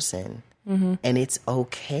two-spirited person. And it's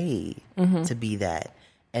okay to be that.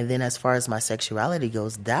 And then as far as my sexuality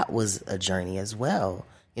goes, that was a journey as well.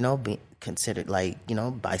 Being considered like,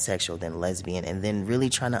 bisexual, then lesbian, and then really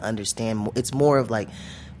trying to understand. It's more of like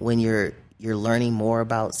when you're learning more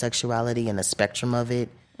about sexuality and the spectrum of it,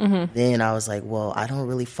 then I was like, well, I don't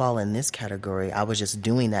really fall in this category. I was just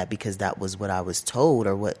doing that because that was what I was told,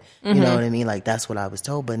 or what, you know what I mean? Like, that's what I was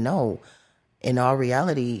told. But no, in all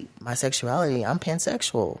reality, my sexuality, I'm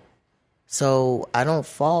pansexual. So I don't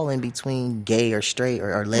fall in between gay or straight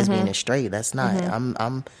or lesbian and straight. That's not.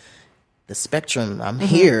 I'm the spectrum. I'm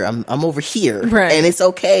here. I'm over here, right. And it's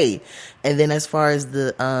okay. And then as far as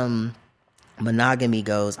the monogamy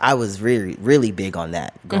goes, I was really, really big on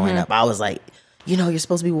that growing up. I was like, you're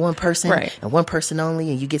supposed to be one person and one person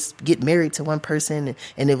only, and you get married to one person.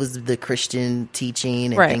 And it was the Christian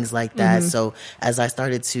teaching and things like that. So as I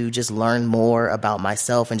started to just learn more about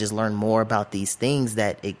myself and just learn more about these things,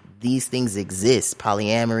 these things exist.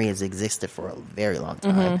 Polyamory has existed for a very long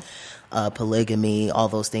time. Polygamy, all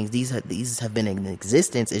those things. These have been in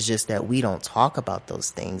existence. It's just that we don't talk about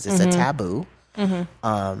those things. It's a taboo. And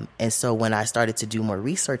so when I started to do more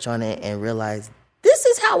research on it and realized this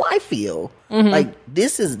is how I feel, like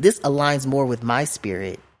this aligns more with my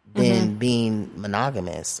spirit than being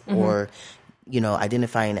monogamous, or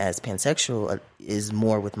identifying as pansexual is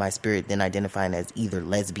more with my spirit than identifying as either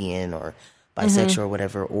lesbian or bisexual or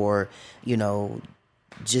whatever, or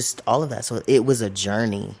just all of that. So it was a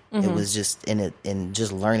journey. It was just in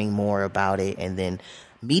just learning more about it, and then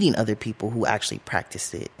meeting other people who actually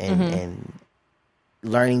practice it, and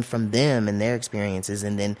learning from them and their experiences,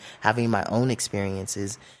 and then having my own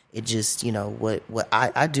experiences. It just, what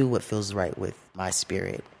I do what feels right with my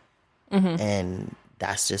spirit, and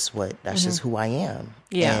that's just who I am.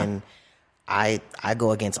 Yeah. And I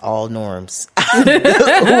go against all norms. Who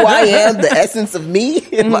I am, the essence of me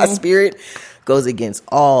in my spirit, goes against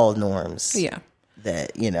all norms. Yeah.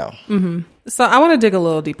 That, So I want to dig a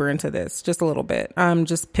little deeper into this, just a little bit.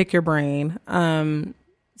 Just pick your brain.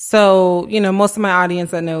 So, most of my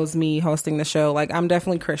audience that knows me hosting the show, like, I'm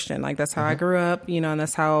definitely Christian. Like, that's how I grew up, and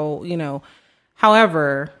that's how,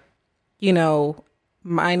 however,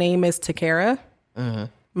 my name is Takara.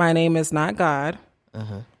 My name is not God.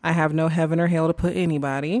 I have no heaven or hell to put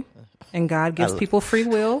anybody, and God gives people free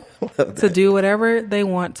will to do whatever they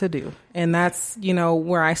want to do. And that's,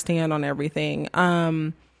 where I stand on everything.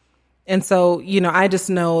 And so, I just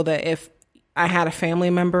know that if I had a family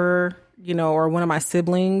member, or one of my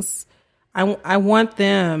siblings, I want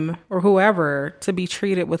them or whoever to be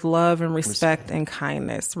treated with love and respect and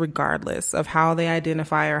kindness, regardless of how they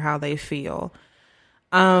identify or how they feel.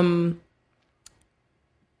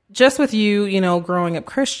 Just with you, growing up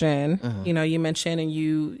Christian, you mentioned, and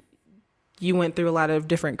you went through a lot of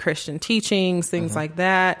different Christian teachings, things like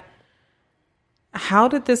that. How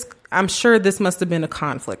did this, I'm sure this must have been a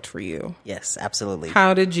conflict for you. Yes, absolutely.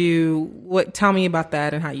 How did tell me about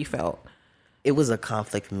that and how you felt? It was a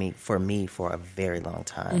conflict for me for a very long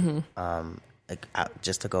time.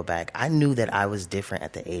 Just to go back, I knew that I was different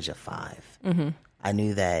at the age of 5. I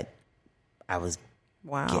knew that I was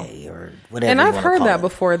gay or whatever. And I've heard that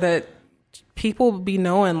before, that people be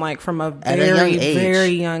knowing, like, from a very, very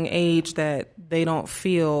young age, that they don't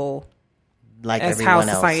feel like as everyone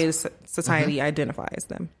how else. society identifies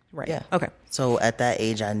them. Right. Yeah. Okay. So at that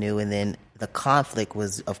age, I knew, and then the conflict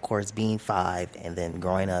was, of course, being 5 and then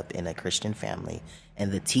growing up in a Christian family,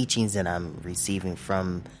 and the teachings that I'm receiving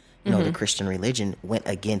from, the Christian religion went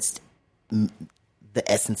against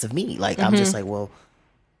the essence of me. Like, I'm just like, well,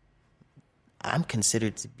 I'm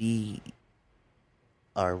considered to be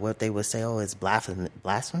or what they would say, oh, it's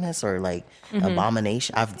blasphemous or like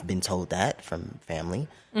abomination. I've been told that from family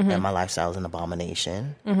that my lifestyle is an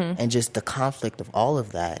abomination, and just the conflict of all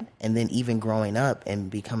of that. And then even growing up and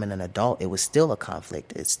becoming an adult, it was still a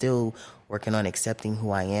conflict. It's still working on accepting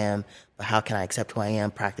who I am. But how can I accept who I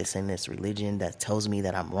am practicing this religion that tells me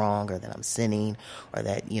that I'm wrong or that I'm sinning or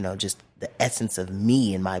that, you know, just the essence of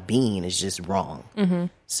me and my being is just wrong.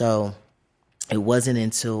 So it wasn't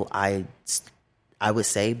until I would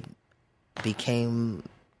say became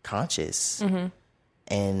conscious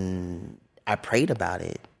and I prayed about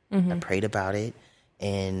it. I prayed about it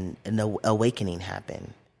and an awakening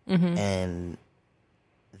happened. And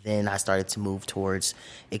then I started to move towards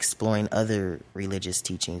exploring other religious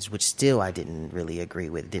teachings, which still I didn't really agree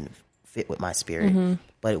with, didn't fit with my spirit.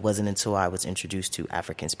 But it wasn't until I was introduced to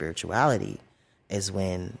African spirituality is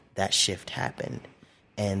when that shift happened.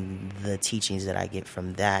 And the teachings that I get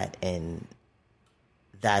from that, and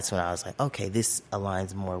that's when I was like, okay, this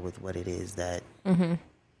aligns more with what it is that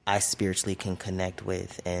I spiritually can connect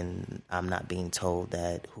with, and I'm not being told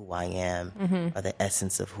that who I am or the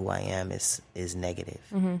essence of who I am is negative.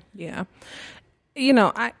 Yeah. You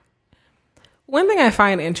know, one thing I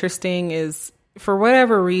find interesting is, for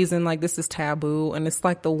whatever reason, like, this is taboo, and it's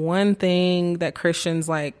like the one thing that Christians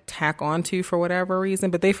like tack onto for whatever reason,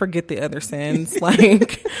 but they forget the other sins.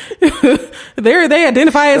 Like, they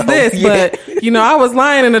identify as this, but you know, I was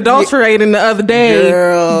lying and adulterating the other day,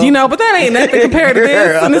 Girl. you know, but that ain't nothing compared to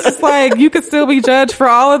this. And it's just like, you could still be judged for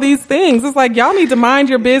all of these things. It's like, y'all need to mind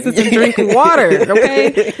your business and drink water.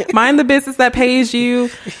 Okay. Mind the business that pays you.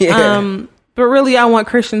 But really, I want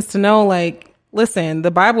Christians to know, like, listen,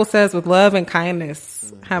 the Bible says, with love and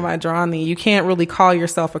kindness have I drawn thee. You can't really call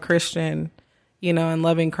yourself a Christian, you know, and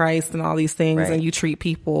loving Christ and all these things, Right. and you treat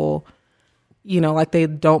people, you know, like they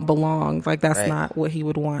don't belong. Like, that's not what he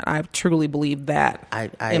would want. I truly believe that I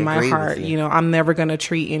in my agree with heart. you. You know, I'm never going to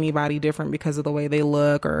treat anybody different because of the way they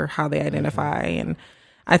look or how they identify. And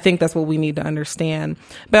I think that's what we need to understand.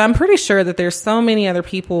 But I'm pretty sure that there's so many other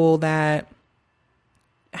people that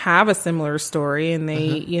have a similar story, and they,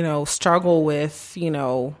 you know, struggle with, you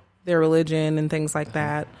know, their religion and things like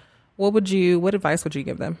that. What advice would you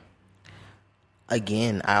give them?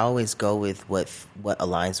 Again, I always go with what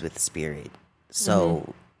aligns with spirit.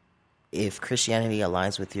 So if Christianity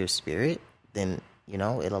aligns with your spirit, then, you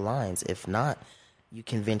know, it aligns. If not, you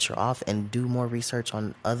can venture off and do more research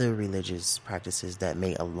on other religious practices that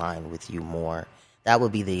may align with you more. That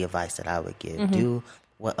would be the advice that I would give. Do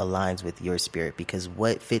what aligns with your spirit, because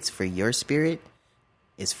what fits for your spirit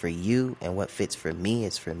is for you, and what fits for me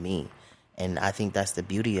is for me. And I think that's the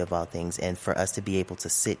beauty of all things. And for us to be able to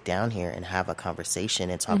sit down here and have a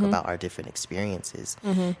conversation and talk about our different experiences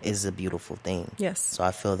is a beautiful thing. Yes. So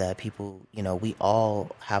I feel that people, you know, we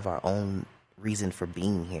all have our own reason for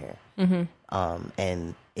being here.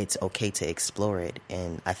 And it's okay to explore it.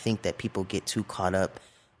 And I think that people get too caught up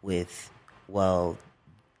with, well,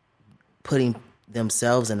 putting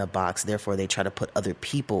themselves in a box, therefore they try to put other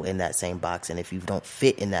people in that same box, and if you don't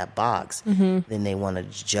fit in that box, then they want to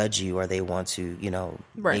judge you, or they want to, you know,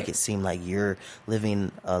 make it seem like you're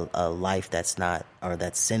living a life that's not, or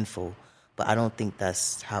that's sinful. But I don't think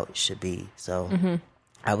that's how it should be. So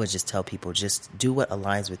I would just tell people, just do what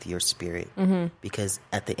aligns with your spirit, because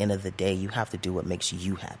at the end of the day, you have to do what makes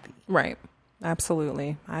you happy. Right.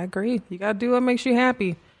 Absolutely. I agree. You got to do what makes you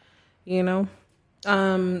happy, you know?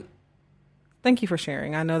 Thank you for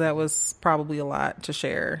sharing. I know that was probably a lot to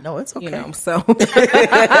share. No, it's okay. You know, so. All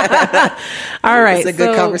right. It's a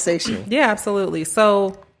good conversation. Yeah, absolutely.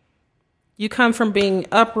 So you come from being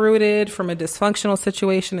uprooted from a dysfunctional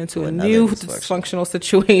situation into a new dysfunctional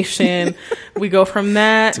situation. We go from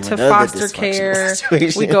that to foster care.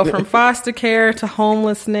 We go from foster care to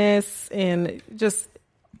homelessness, and just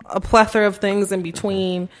a plethora of things in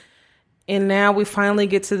between. And now we finally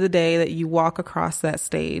get to the day that you walk across that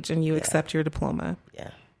stage and you accept your diploma.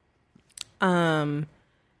 Yeah.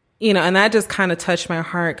 You know, and that just kind of touched my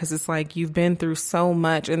heart, because it's like, you've been through so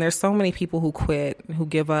much, and there's so many people who quit, who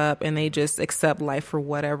give up, and they just accept life for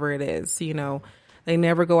whatever it is. You know, they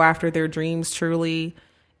never go after their dreams truly.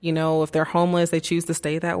 You know, if they're homeless, they choose to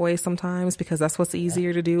stay that way sometimes because that's what's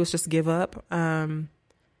easier to do, is just give up.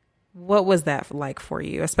 What was that like for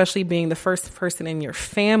you, especially being the first person in your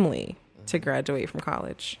family to graduate from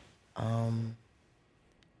college?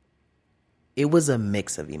 It was a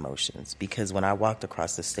mix of emotions, because when I walked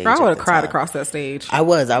across the stage, I would have cried across that stage. I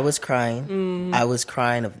was crying. I was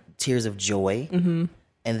crying of tears of joy, and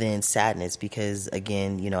then sadness, because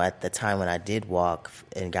again, you know, at the time when I did walk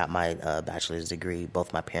and got my bachelor's degree,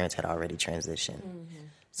 both my parents had already transitioned,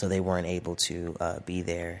 so they weren't able to be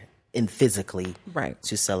there in physically Right.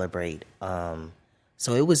 to celebrate.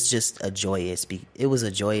 So it was just a joyous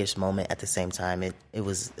moment at the same time. It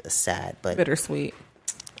was sad, but Bittersweet.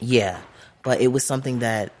 yeah. But it was something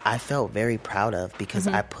that I felt very proud of because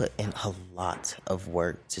I put in a lot of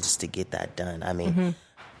work to get that done. I mean,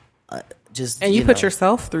 And you put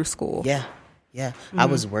yourself through school. Yeah. I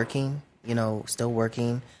was working, still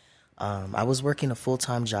working. I was working a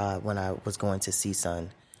full-time job when I was going to CSUN.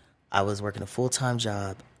 I was working a full-time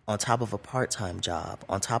job on top of a part-time job,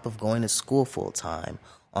 on top of going to school full-time,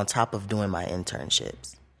 on top of doing my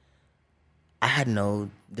internships.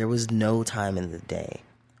 There was no time in the day.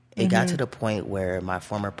 It got to the point where my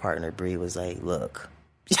former partner, Bree, was like, look,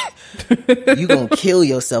 you gonna kill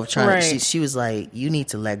yourself trying Right. she was like, you need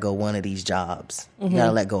to let go one of these jobs. You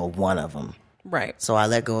gotta let go of one of them. Right. So I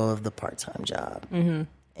let go of the part-time job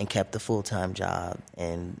and kept the full-time job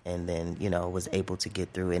and then, was able to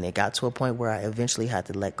get through. And it got to a point where I eventually had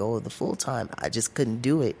to let go of the full-time. I just couldn't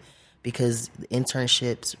do it because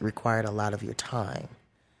internships required a lot of your time.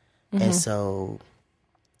 And so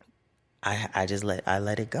I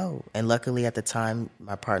let it go. And luckily at the time,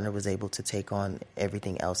 my partner was able to take on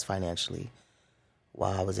everything else financially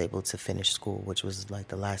while I was able to finish school, which was like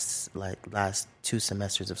the last 2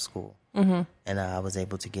 semesters of school. And I was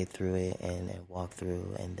able to get through it and walk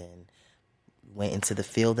through, and then went into the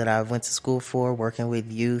field that I went to school for, working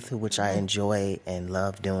with youth, which I enjoy and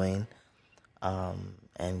love doing.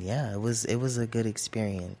 And yeah, it was a good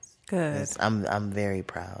experience. Good. I'm very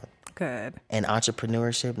proud. Good. And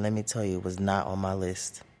entrepreneurship, let me tell you, was not on my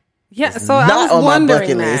list. Yeah. It's So I not was on my wondering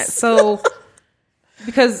bucket that. list. So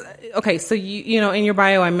because, okay, so you in your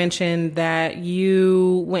bio, I mentioned that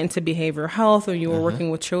you went into behavioral health and you were working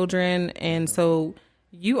with children. And so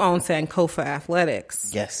you own Sankofa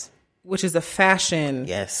Athletics. Yes. Which is a fashion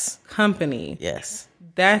company. Yes.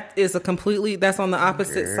 That is that's on the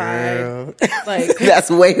opposite side. Like that's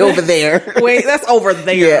way over there. Wait, that's over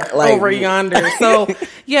there. Yeah, over yonder. So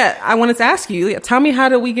yeah, I wanted to ask you, tell me, how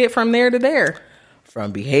did we get from there to there?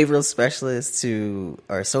 From behavioral specialist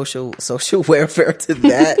or social welfare to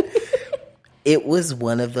that. It was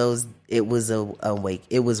one of those, it was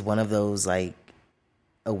one of those like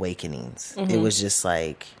awakenings. It was just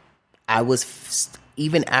like, I was,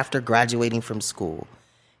 even after graduating from school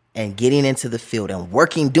and getting into the field and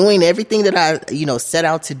working, doing everything that I, set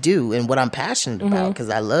out to do and what I'm passionate about, because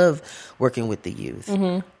I love working with the youth.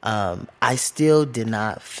 I still did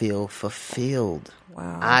not feel fulfilled.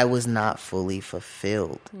 Wow. I was not fully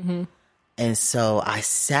fulfilled. And so I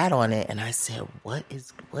sat on it and I said, what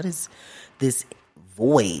is this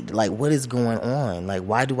void? Like, what is going on? Like,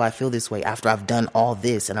 why do I feel this way after I've done all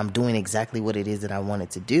this and I'm doing exactly what it is that I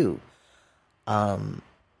wanted to do? And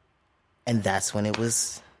that's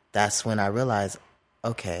when I realized,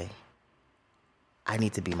 okay, I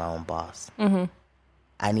need to be my own boss.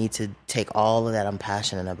 I need to take all of that I'm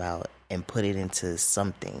passionate about and put it into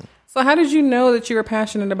something. So how did you know that you were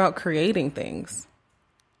passionate about creating things?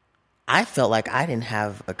 I felt like I didn't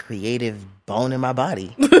have a creative bone in my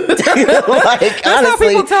body. Like, that's honestly, how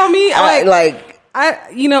people tell me.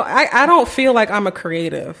 I don't feel like I'm a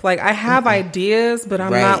creative. Like, I have ideas, but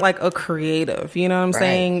I'm not like a creative. You know what I'm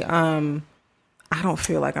saying? I don't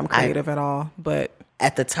feel like I'm creative at all. But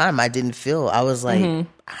at the time, I didn't feel. I was like,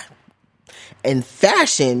 and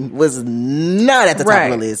fashion was not at the top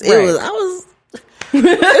of the list. It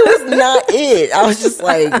was not it. I was just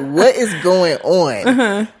like, what is going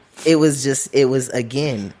on? It was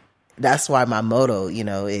again, that's why my motto,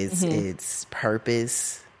 is it's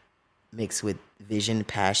purpose mixed with vision,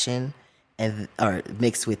 passion, or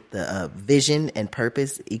mixed with the vision and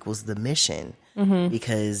purpose equals the mission.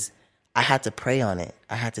 Because I had to pray on it.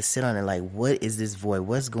 I had to sit on it like, what is this void?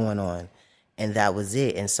 What's going on? And that was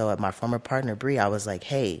it. And so at my former partner, Bree, I was like,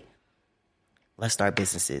 hey, let's start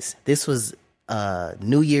businesses. This was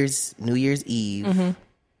New Year's Eve,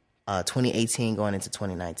 2018 going into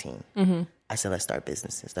 2019. I said, let's start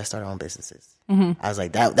businesses. Let's start our own businesses. I was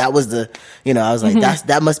like, that was the, I was like,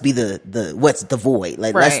 that must be the what's the void?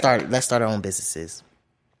 Like, let's start our own businesses.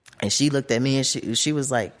 And she looked at me and she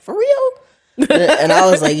was like, for real? And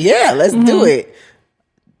I was like, yeah, let's do it.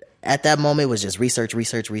 At that moment, it was just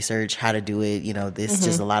research, how to do it. This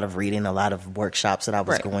just a lot of reading, a lot of workshops that I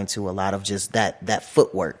was going to, a lot of just that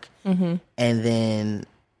footwork. And then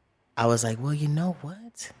I was like, well, you know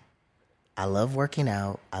what? I love working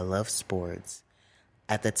out. I love sports.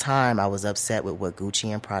 At the time, I was upset with what Gucci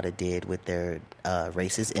and Prada did with their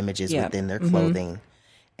racist images within their clothing.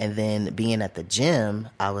 And then being at the gym,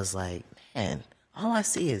 I was like, man, all I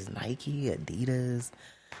see is Nike, Adidas.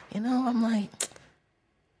 I'm like,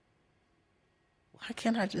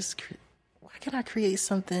 why why can't I create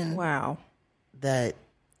something Wow. that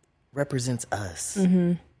represents us?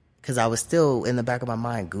 Because I was still in the back of my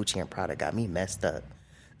mind, Gucci and Prada got me messed up.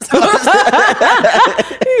 I'm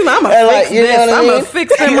gonna fix this. I'm gonna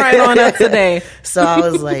fix them right on up today. So I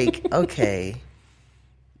was like, okay,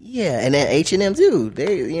 yeah, and then H&M too.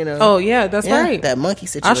 They, Oh yeah, that's right. That monkey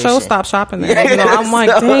situation. I stopped shopping there. I'm like,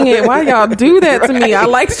 dang it, why y'all do that to me? I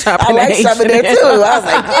like shopping. I like shopping there too. I was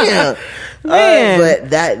like, damn, man. but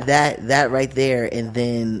that right there, and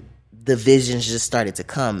then the visions just started to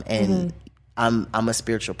come, and I'm a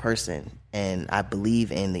spiritual person, and I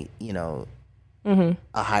believe in the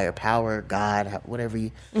a higher power, God, whatever you.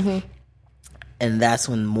 And that's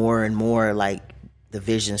when more and more like the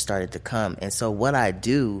vision started to come. And so what I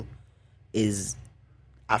do is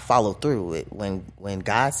I follow through it. When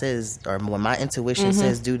God says, or when my intuition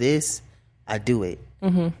says do this, I do it.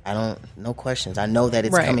 I don't, no questions. I know that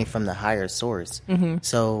it's coming from the higher source.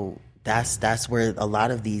 So that's where a lot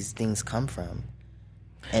of these things come from.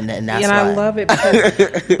 And that's why. I love it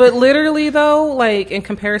because, but literally though, like in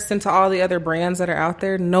comparison to all the other brands that are out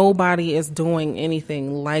there, nobody is doing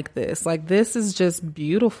anything like this. Like this is just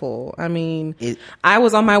beautiful. I mean, I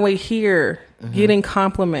was on my way here getting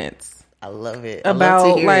compliments. I love it.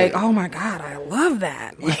 About like, oh my God, I love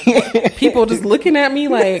that. Like, people just looking at me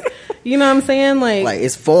like, you know what I'm saying? Like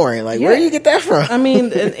it's foreign. Like, where do you get that from? I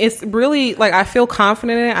mean, it's really like, I feel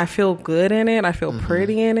confident in it. I feel good in it. I feel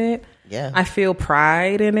pretty in it. Yeah. I feel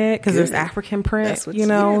pride in it because there's African print,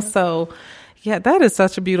 So, yeah, that is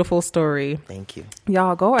such a beautiful story. Thank you.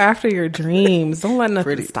 Y'all go after your dreams. Don't let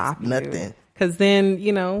nothing stop you. Nothing. Because then,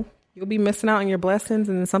 you'll be missing out on your blessings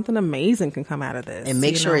and then something amazing can come out of this. And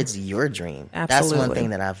make sure it's your dream. Absolutely. That's one thing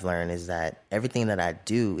that I've learned is that everything that I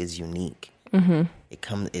do is unique.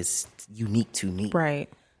 It's unique to me. Right.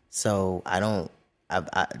 So I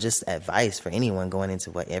just advice for anyone going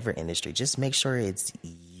into whatever industry, just make sure it's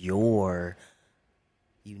your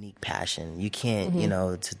unique passion. You can't,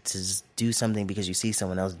 to just do something because you see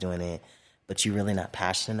someone else doing it, but you're really not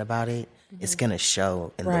passionate about it. It's going to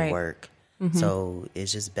show in the work. So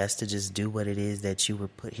it's just best to just do what it is that you were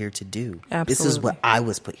put here to do. Absolutely. This is what I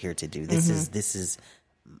was put here to do. This is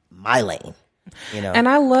my lane. And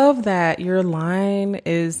I love that your line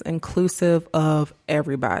is inclusive of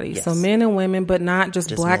everybody. Yes. So men and women, but not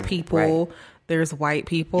just black men, people. right. There's white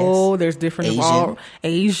people. Yes. There's different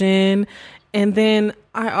Asian. And then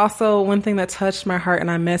I also, one thing that touched my heart, and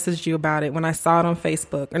I messaged you about it when I saw it on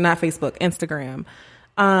Facebook, or not Facebook, Instagram.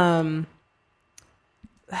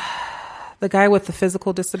 The guy with the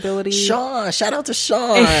physical disability. Sean, shout out to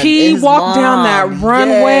Sean. And he walked down that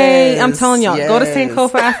runway. I'm telling y'all, go to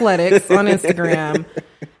Sankofa Athletics on Instagram.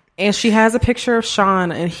 And she has a picture of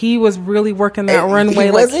Sean, and he was really working that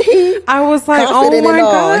runway. Wasn't he? I was like, confident oh my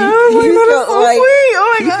God.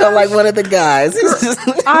 He felt like one of the guys.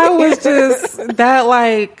 I was just that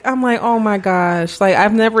I'm like, oh my gosh. Like,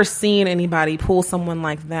 I've never seen anybody pull someone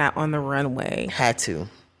like that on the runway. Had to.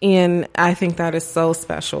 And I think that is so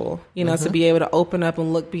special, to be able to open up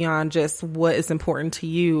and look beyond just what is important to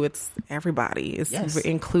you. It's everybody. It's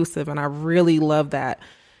inclusive. And I really love that,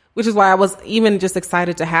 which is why I was even just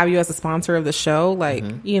excited to have you as a sponsor of the show. Like,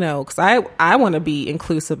 because I want to be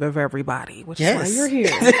inclusive of everybody, which is why you're here.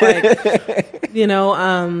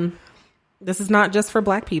 This is not just for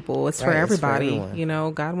black people. It's for everybody. It's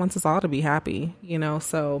for God wants us all to be happy,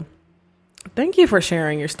 so... Thank you for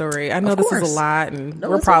sharing your story. I know this is a lot, and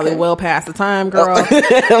we're probably well past the time, girl. But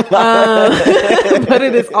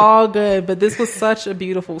it is all good. But this was such a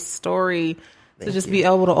beautiful story to just be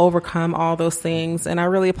able to overcome all those things. And I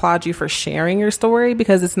really applaud you for sharing your story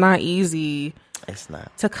because it's not easy. It's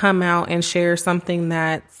not. To come out and share something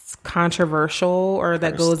that's controversial or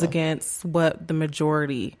that goes against what the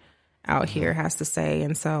majority out here has to say.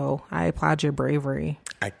 And so I applaud your bravery.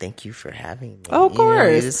 I thank you for having me. Oh, of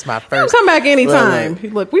course. This is my first. You come back anytime.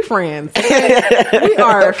 Look, we friends. We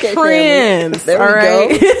are friends. There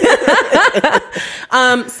we go.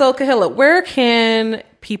 So Kahila, where can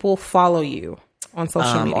people follow you on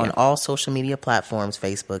social media? On all social media platforms,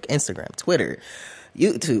 Facebook, Instagram, Twitter,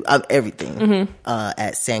 YouTube, everything.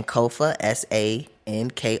 At Sankofa,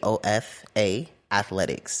 SANKOFA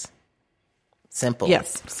Athletics. Simple.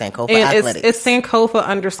 Yes. Sankofa and Athletics. It's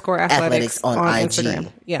Sankofa_athletics on Instagram.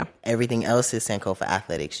 IG. Yeah. Everything else is Sankofa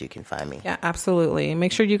Athletics. You can find me. Yeah, absolutely.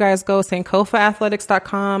 Make sure you guys go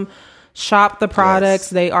SankofaAthletics.com. Shop the products.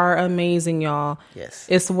 Yes. They are amazing, y'all. Yes.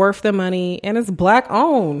 It's worth the money and it's black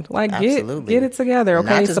owned. Like get it together. Okay.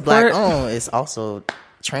 Not just black owned. It's also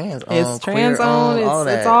trans owned. It's trans owned.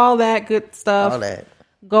 It's all that good stuff. All that.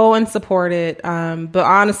 go and support it. But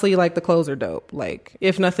honestly, like, the clothes are dope. Like,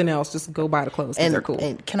 if nothing else, just go buy the clothes because they're cool.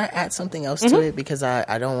 And can I add something else to it? Because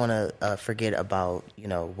I don't want to forget about,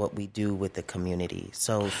 what we do with the community.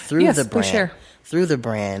 So through the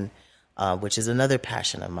brand, which is another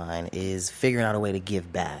passion of mine, is figuring out a way to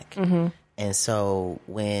give back. And so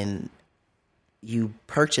when you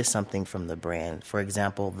purchase something from the brand, for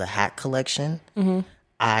example, the hat collection,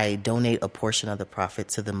 I donate a portion of the profit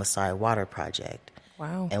to the Masai Water Project.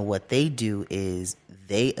 Wow. And what they do is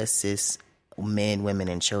they assist men, women,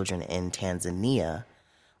 and children in Tanzania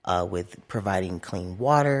with providing clean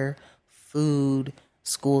water, food,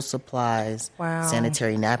 school supplies,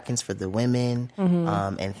 sanitary napkins for the women,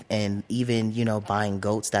 and even, buying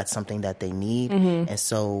goats. That's something that they need. And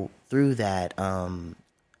so through that,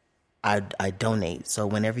 I donate. So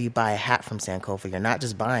whenever you buy a hat from Sankofa, you're not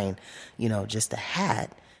just buying, just a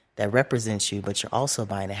hat that represents you, but you're also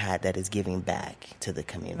buying a hat that is giving back to the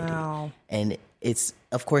community. Wow. And it's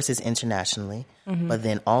internationally, but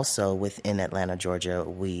then also within Atlanta, Georgia,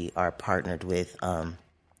 we are partnered with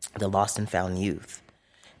the Lost and Found Youth.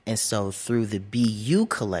 And so through the BU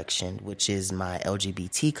collection, which is my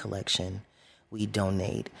LGBT collection, we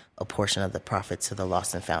donate a portion of the profit to the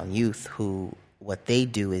Lost and Found Youth, who what they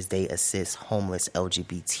do is they assist homeless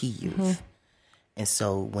LGBT youth. And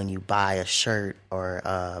so when you buy a shirt or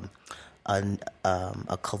a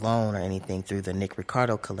cologne or anything through the Nick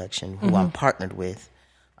Ricardo collection, who I'm partnered with,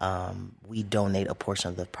 we donate a portion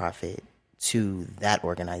of the profit to that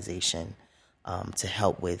organization to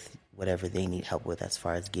help with whatever they need help with as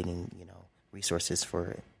far as getting, resources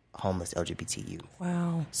for homeless LGBT youth.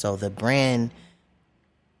 Wow. So the brand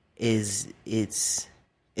it's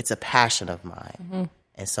a passion of mine.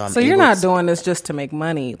 And so you're not doing this just to make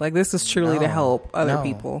money. Like, this is truly to help other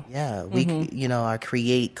people. Yeah. We, I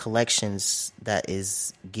create collections that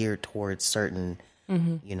is geared towards certain,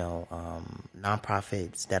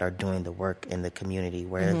 nonprofits that are doing the work in the community,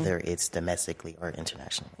 whether it's domestically or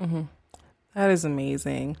internationally. That is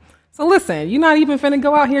amazing. So listen, you're not even finna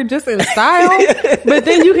go out here just in style, but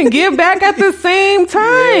then you can give back at the same time.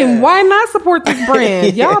 Yeah. Why not support this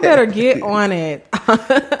brand? Y'all better get on it.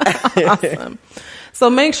 Awesome. So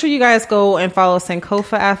make sure you guys go and follow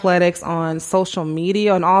Sankofa Athletics on social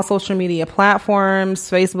media, on all social media platforms,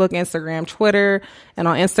 Facebook, Instagram, Twitter. And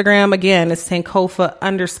on Instagram, again, it's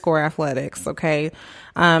Sankofa_athletics. Okay.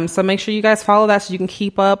 So make sure you guys follow that so you can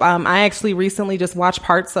keep up. I actually recently just watched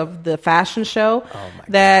parts of the fashion show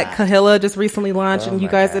that Kahila just recently launched. And you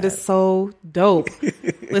guys, it is so dope.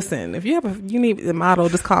 Listen, if you need a model,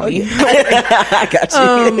 just call me. I got you.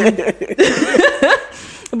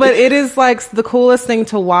 But it is like the coolest thing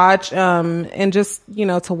to watch, and just,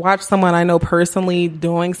 to watch someone I know personally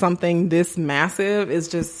doing something this massive is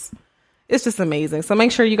just, it's just amazing. So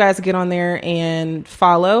make sure you guys get on there and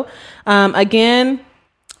follow. Again,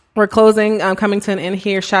 we're closing, coming to an end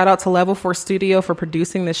here. Shout out to Level 4 Studio for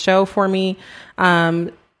producing this show for me.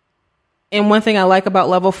 And one thing I like about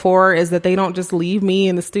Level 4 is that they don't just leave me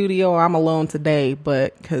in the studio. I'm alone today,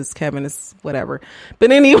 but because Kevin is whatever.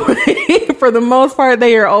 But anyway, for the most part,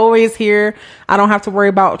 they are always here. I don't have to worry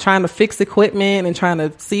about trying to fix equipment and trying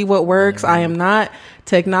to see what works. I am not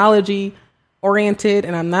technology oriented,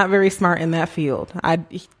 and I'm not very smart in that field.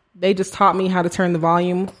 They just taught me how to turn the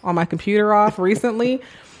volume on my computer off recently,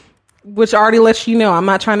 which already lets you know I'm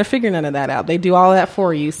not trying to figure none of that out. They do all that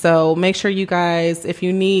for you. So make sure you guys, if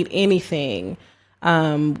you need anything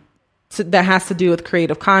that has to do with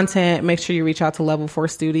creative content, make sure you reach out to Level 4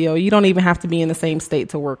 Studio. You don't even have to be in the same state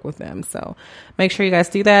to work with them. So make sure you guys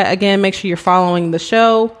do that. Again, make sure you're following the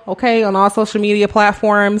show, okay, on all social media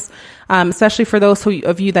platforms, especially for those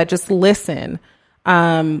of you that just listen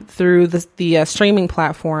through the streaming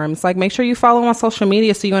platforms. Like, make sure you follow on social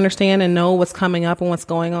media so you understand and know what's coming up and what's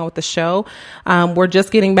going on with the show. We're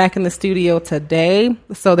just getting back in the studio today,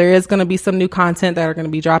 so there is going to be some new content that are going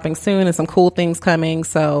to be dropping soon and some cool things coming.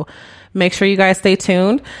 So make sure you guys stay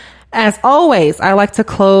tuned. As always, I like to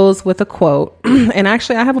close with a quote. And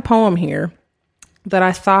actually, I have a poem here that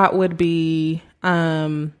I thought would be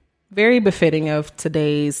very befitting of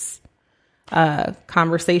today's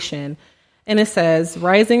conversation. And it says,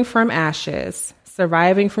 rising from ashes,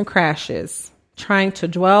 surviving from crashes, trying to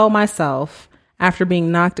dwell myself after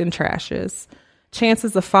being knocked in trashes.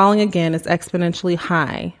 Chances of falling again is exponentially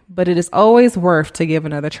high, but it is always worth to give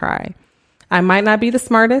another try. I might not be the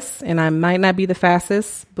smartest and I might not be the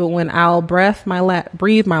fastest, but when I'll breathe my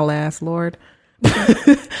last, Lord,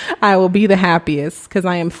 I will be the happiest because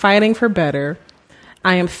I am fighting for better.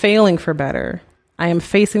 I am failing for better. I am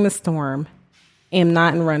facing the storm. Am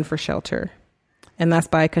not in run for shelter. and that's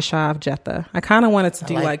by Kashav Jetha. I kind of wanted to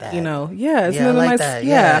do like that. isn't Yeah, it I like nice? that.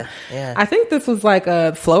 Yeah. Yeah. I think this was like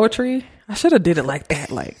a Floetry. I should have did it like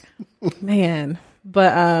that, like man.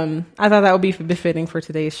 But I thought that would be befitting for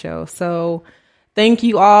today's show. So thank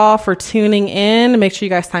you all for tuning in. Make sure you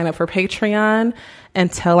guys sign up for Patreon.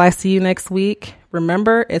 Until I see you next week,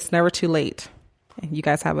 remember, it's never too late. And you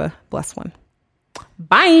guys have a blessed one.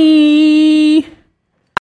 Bye.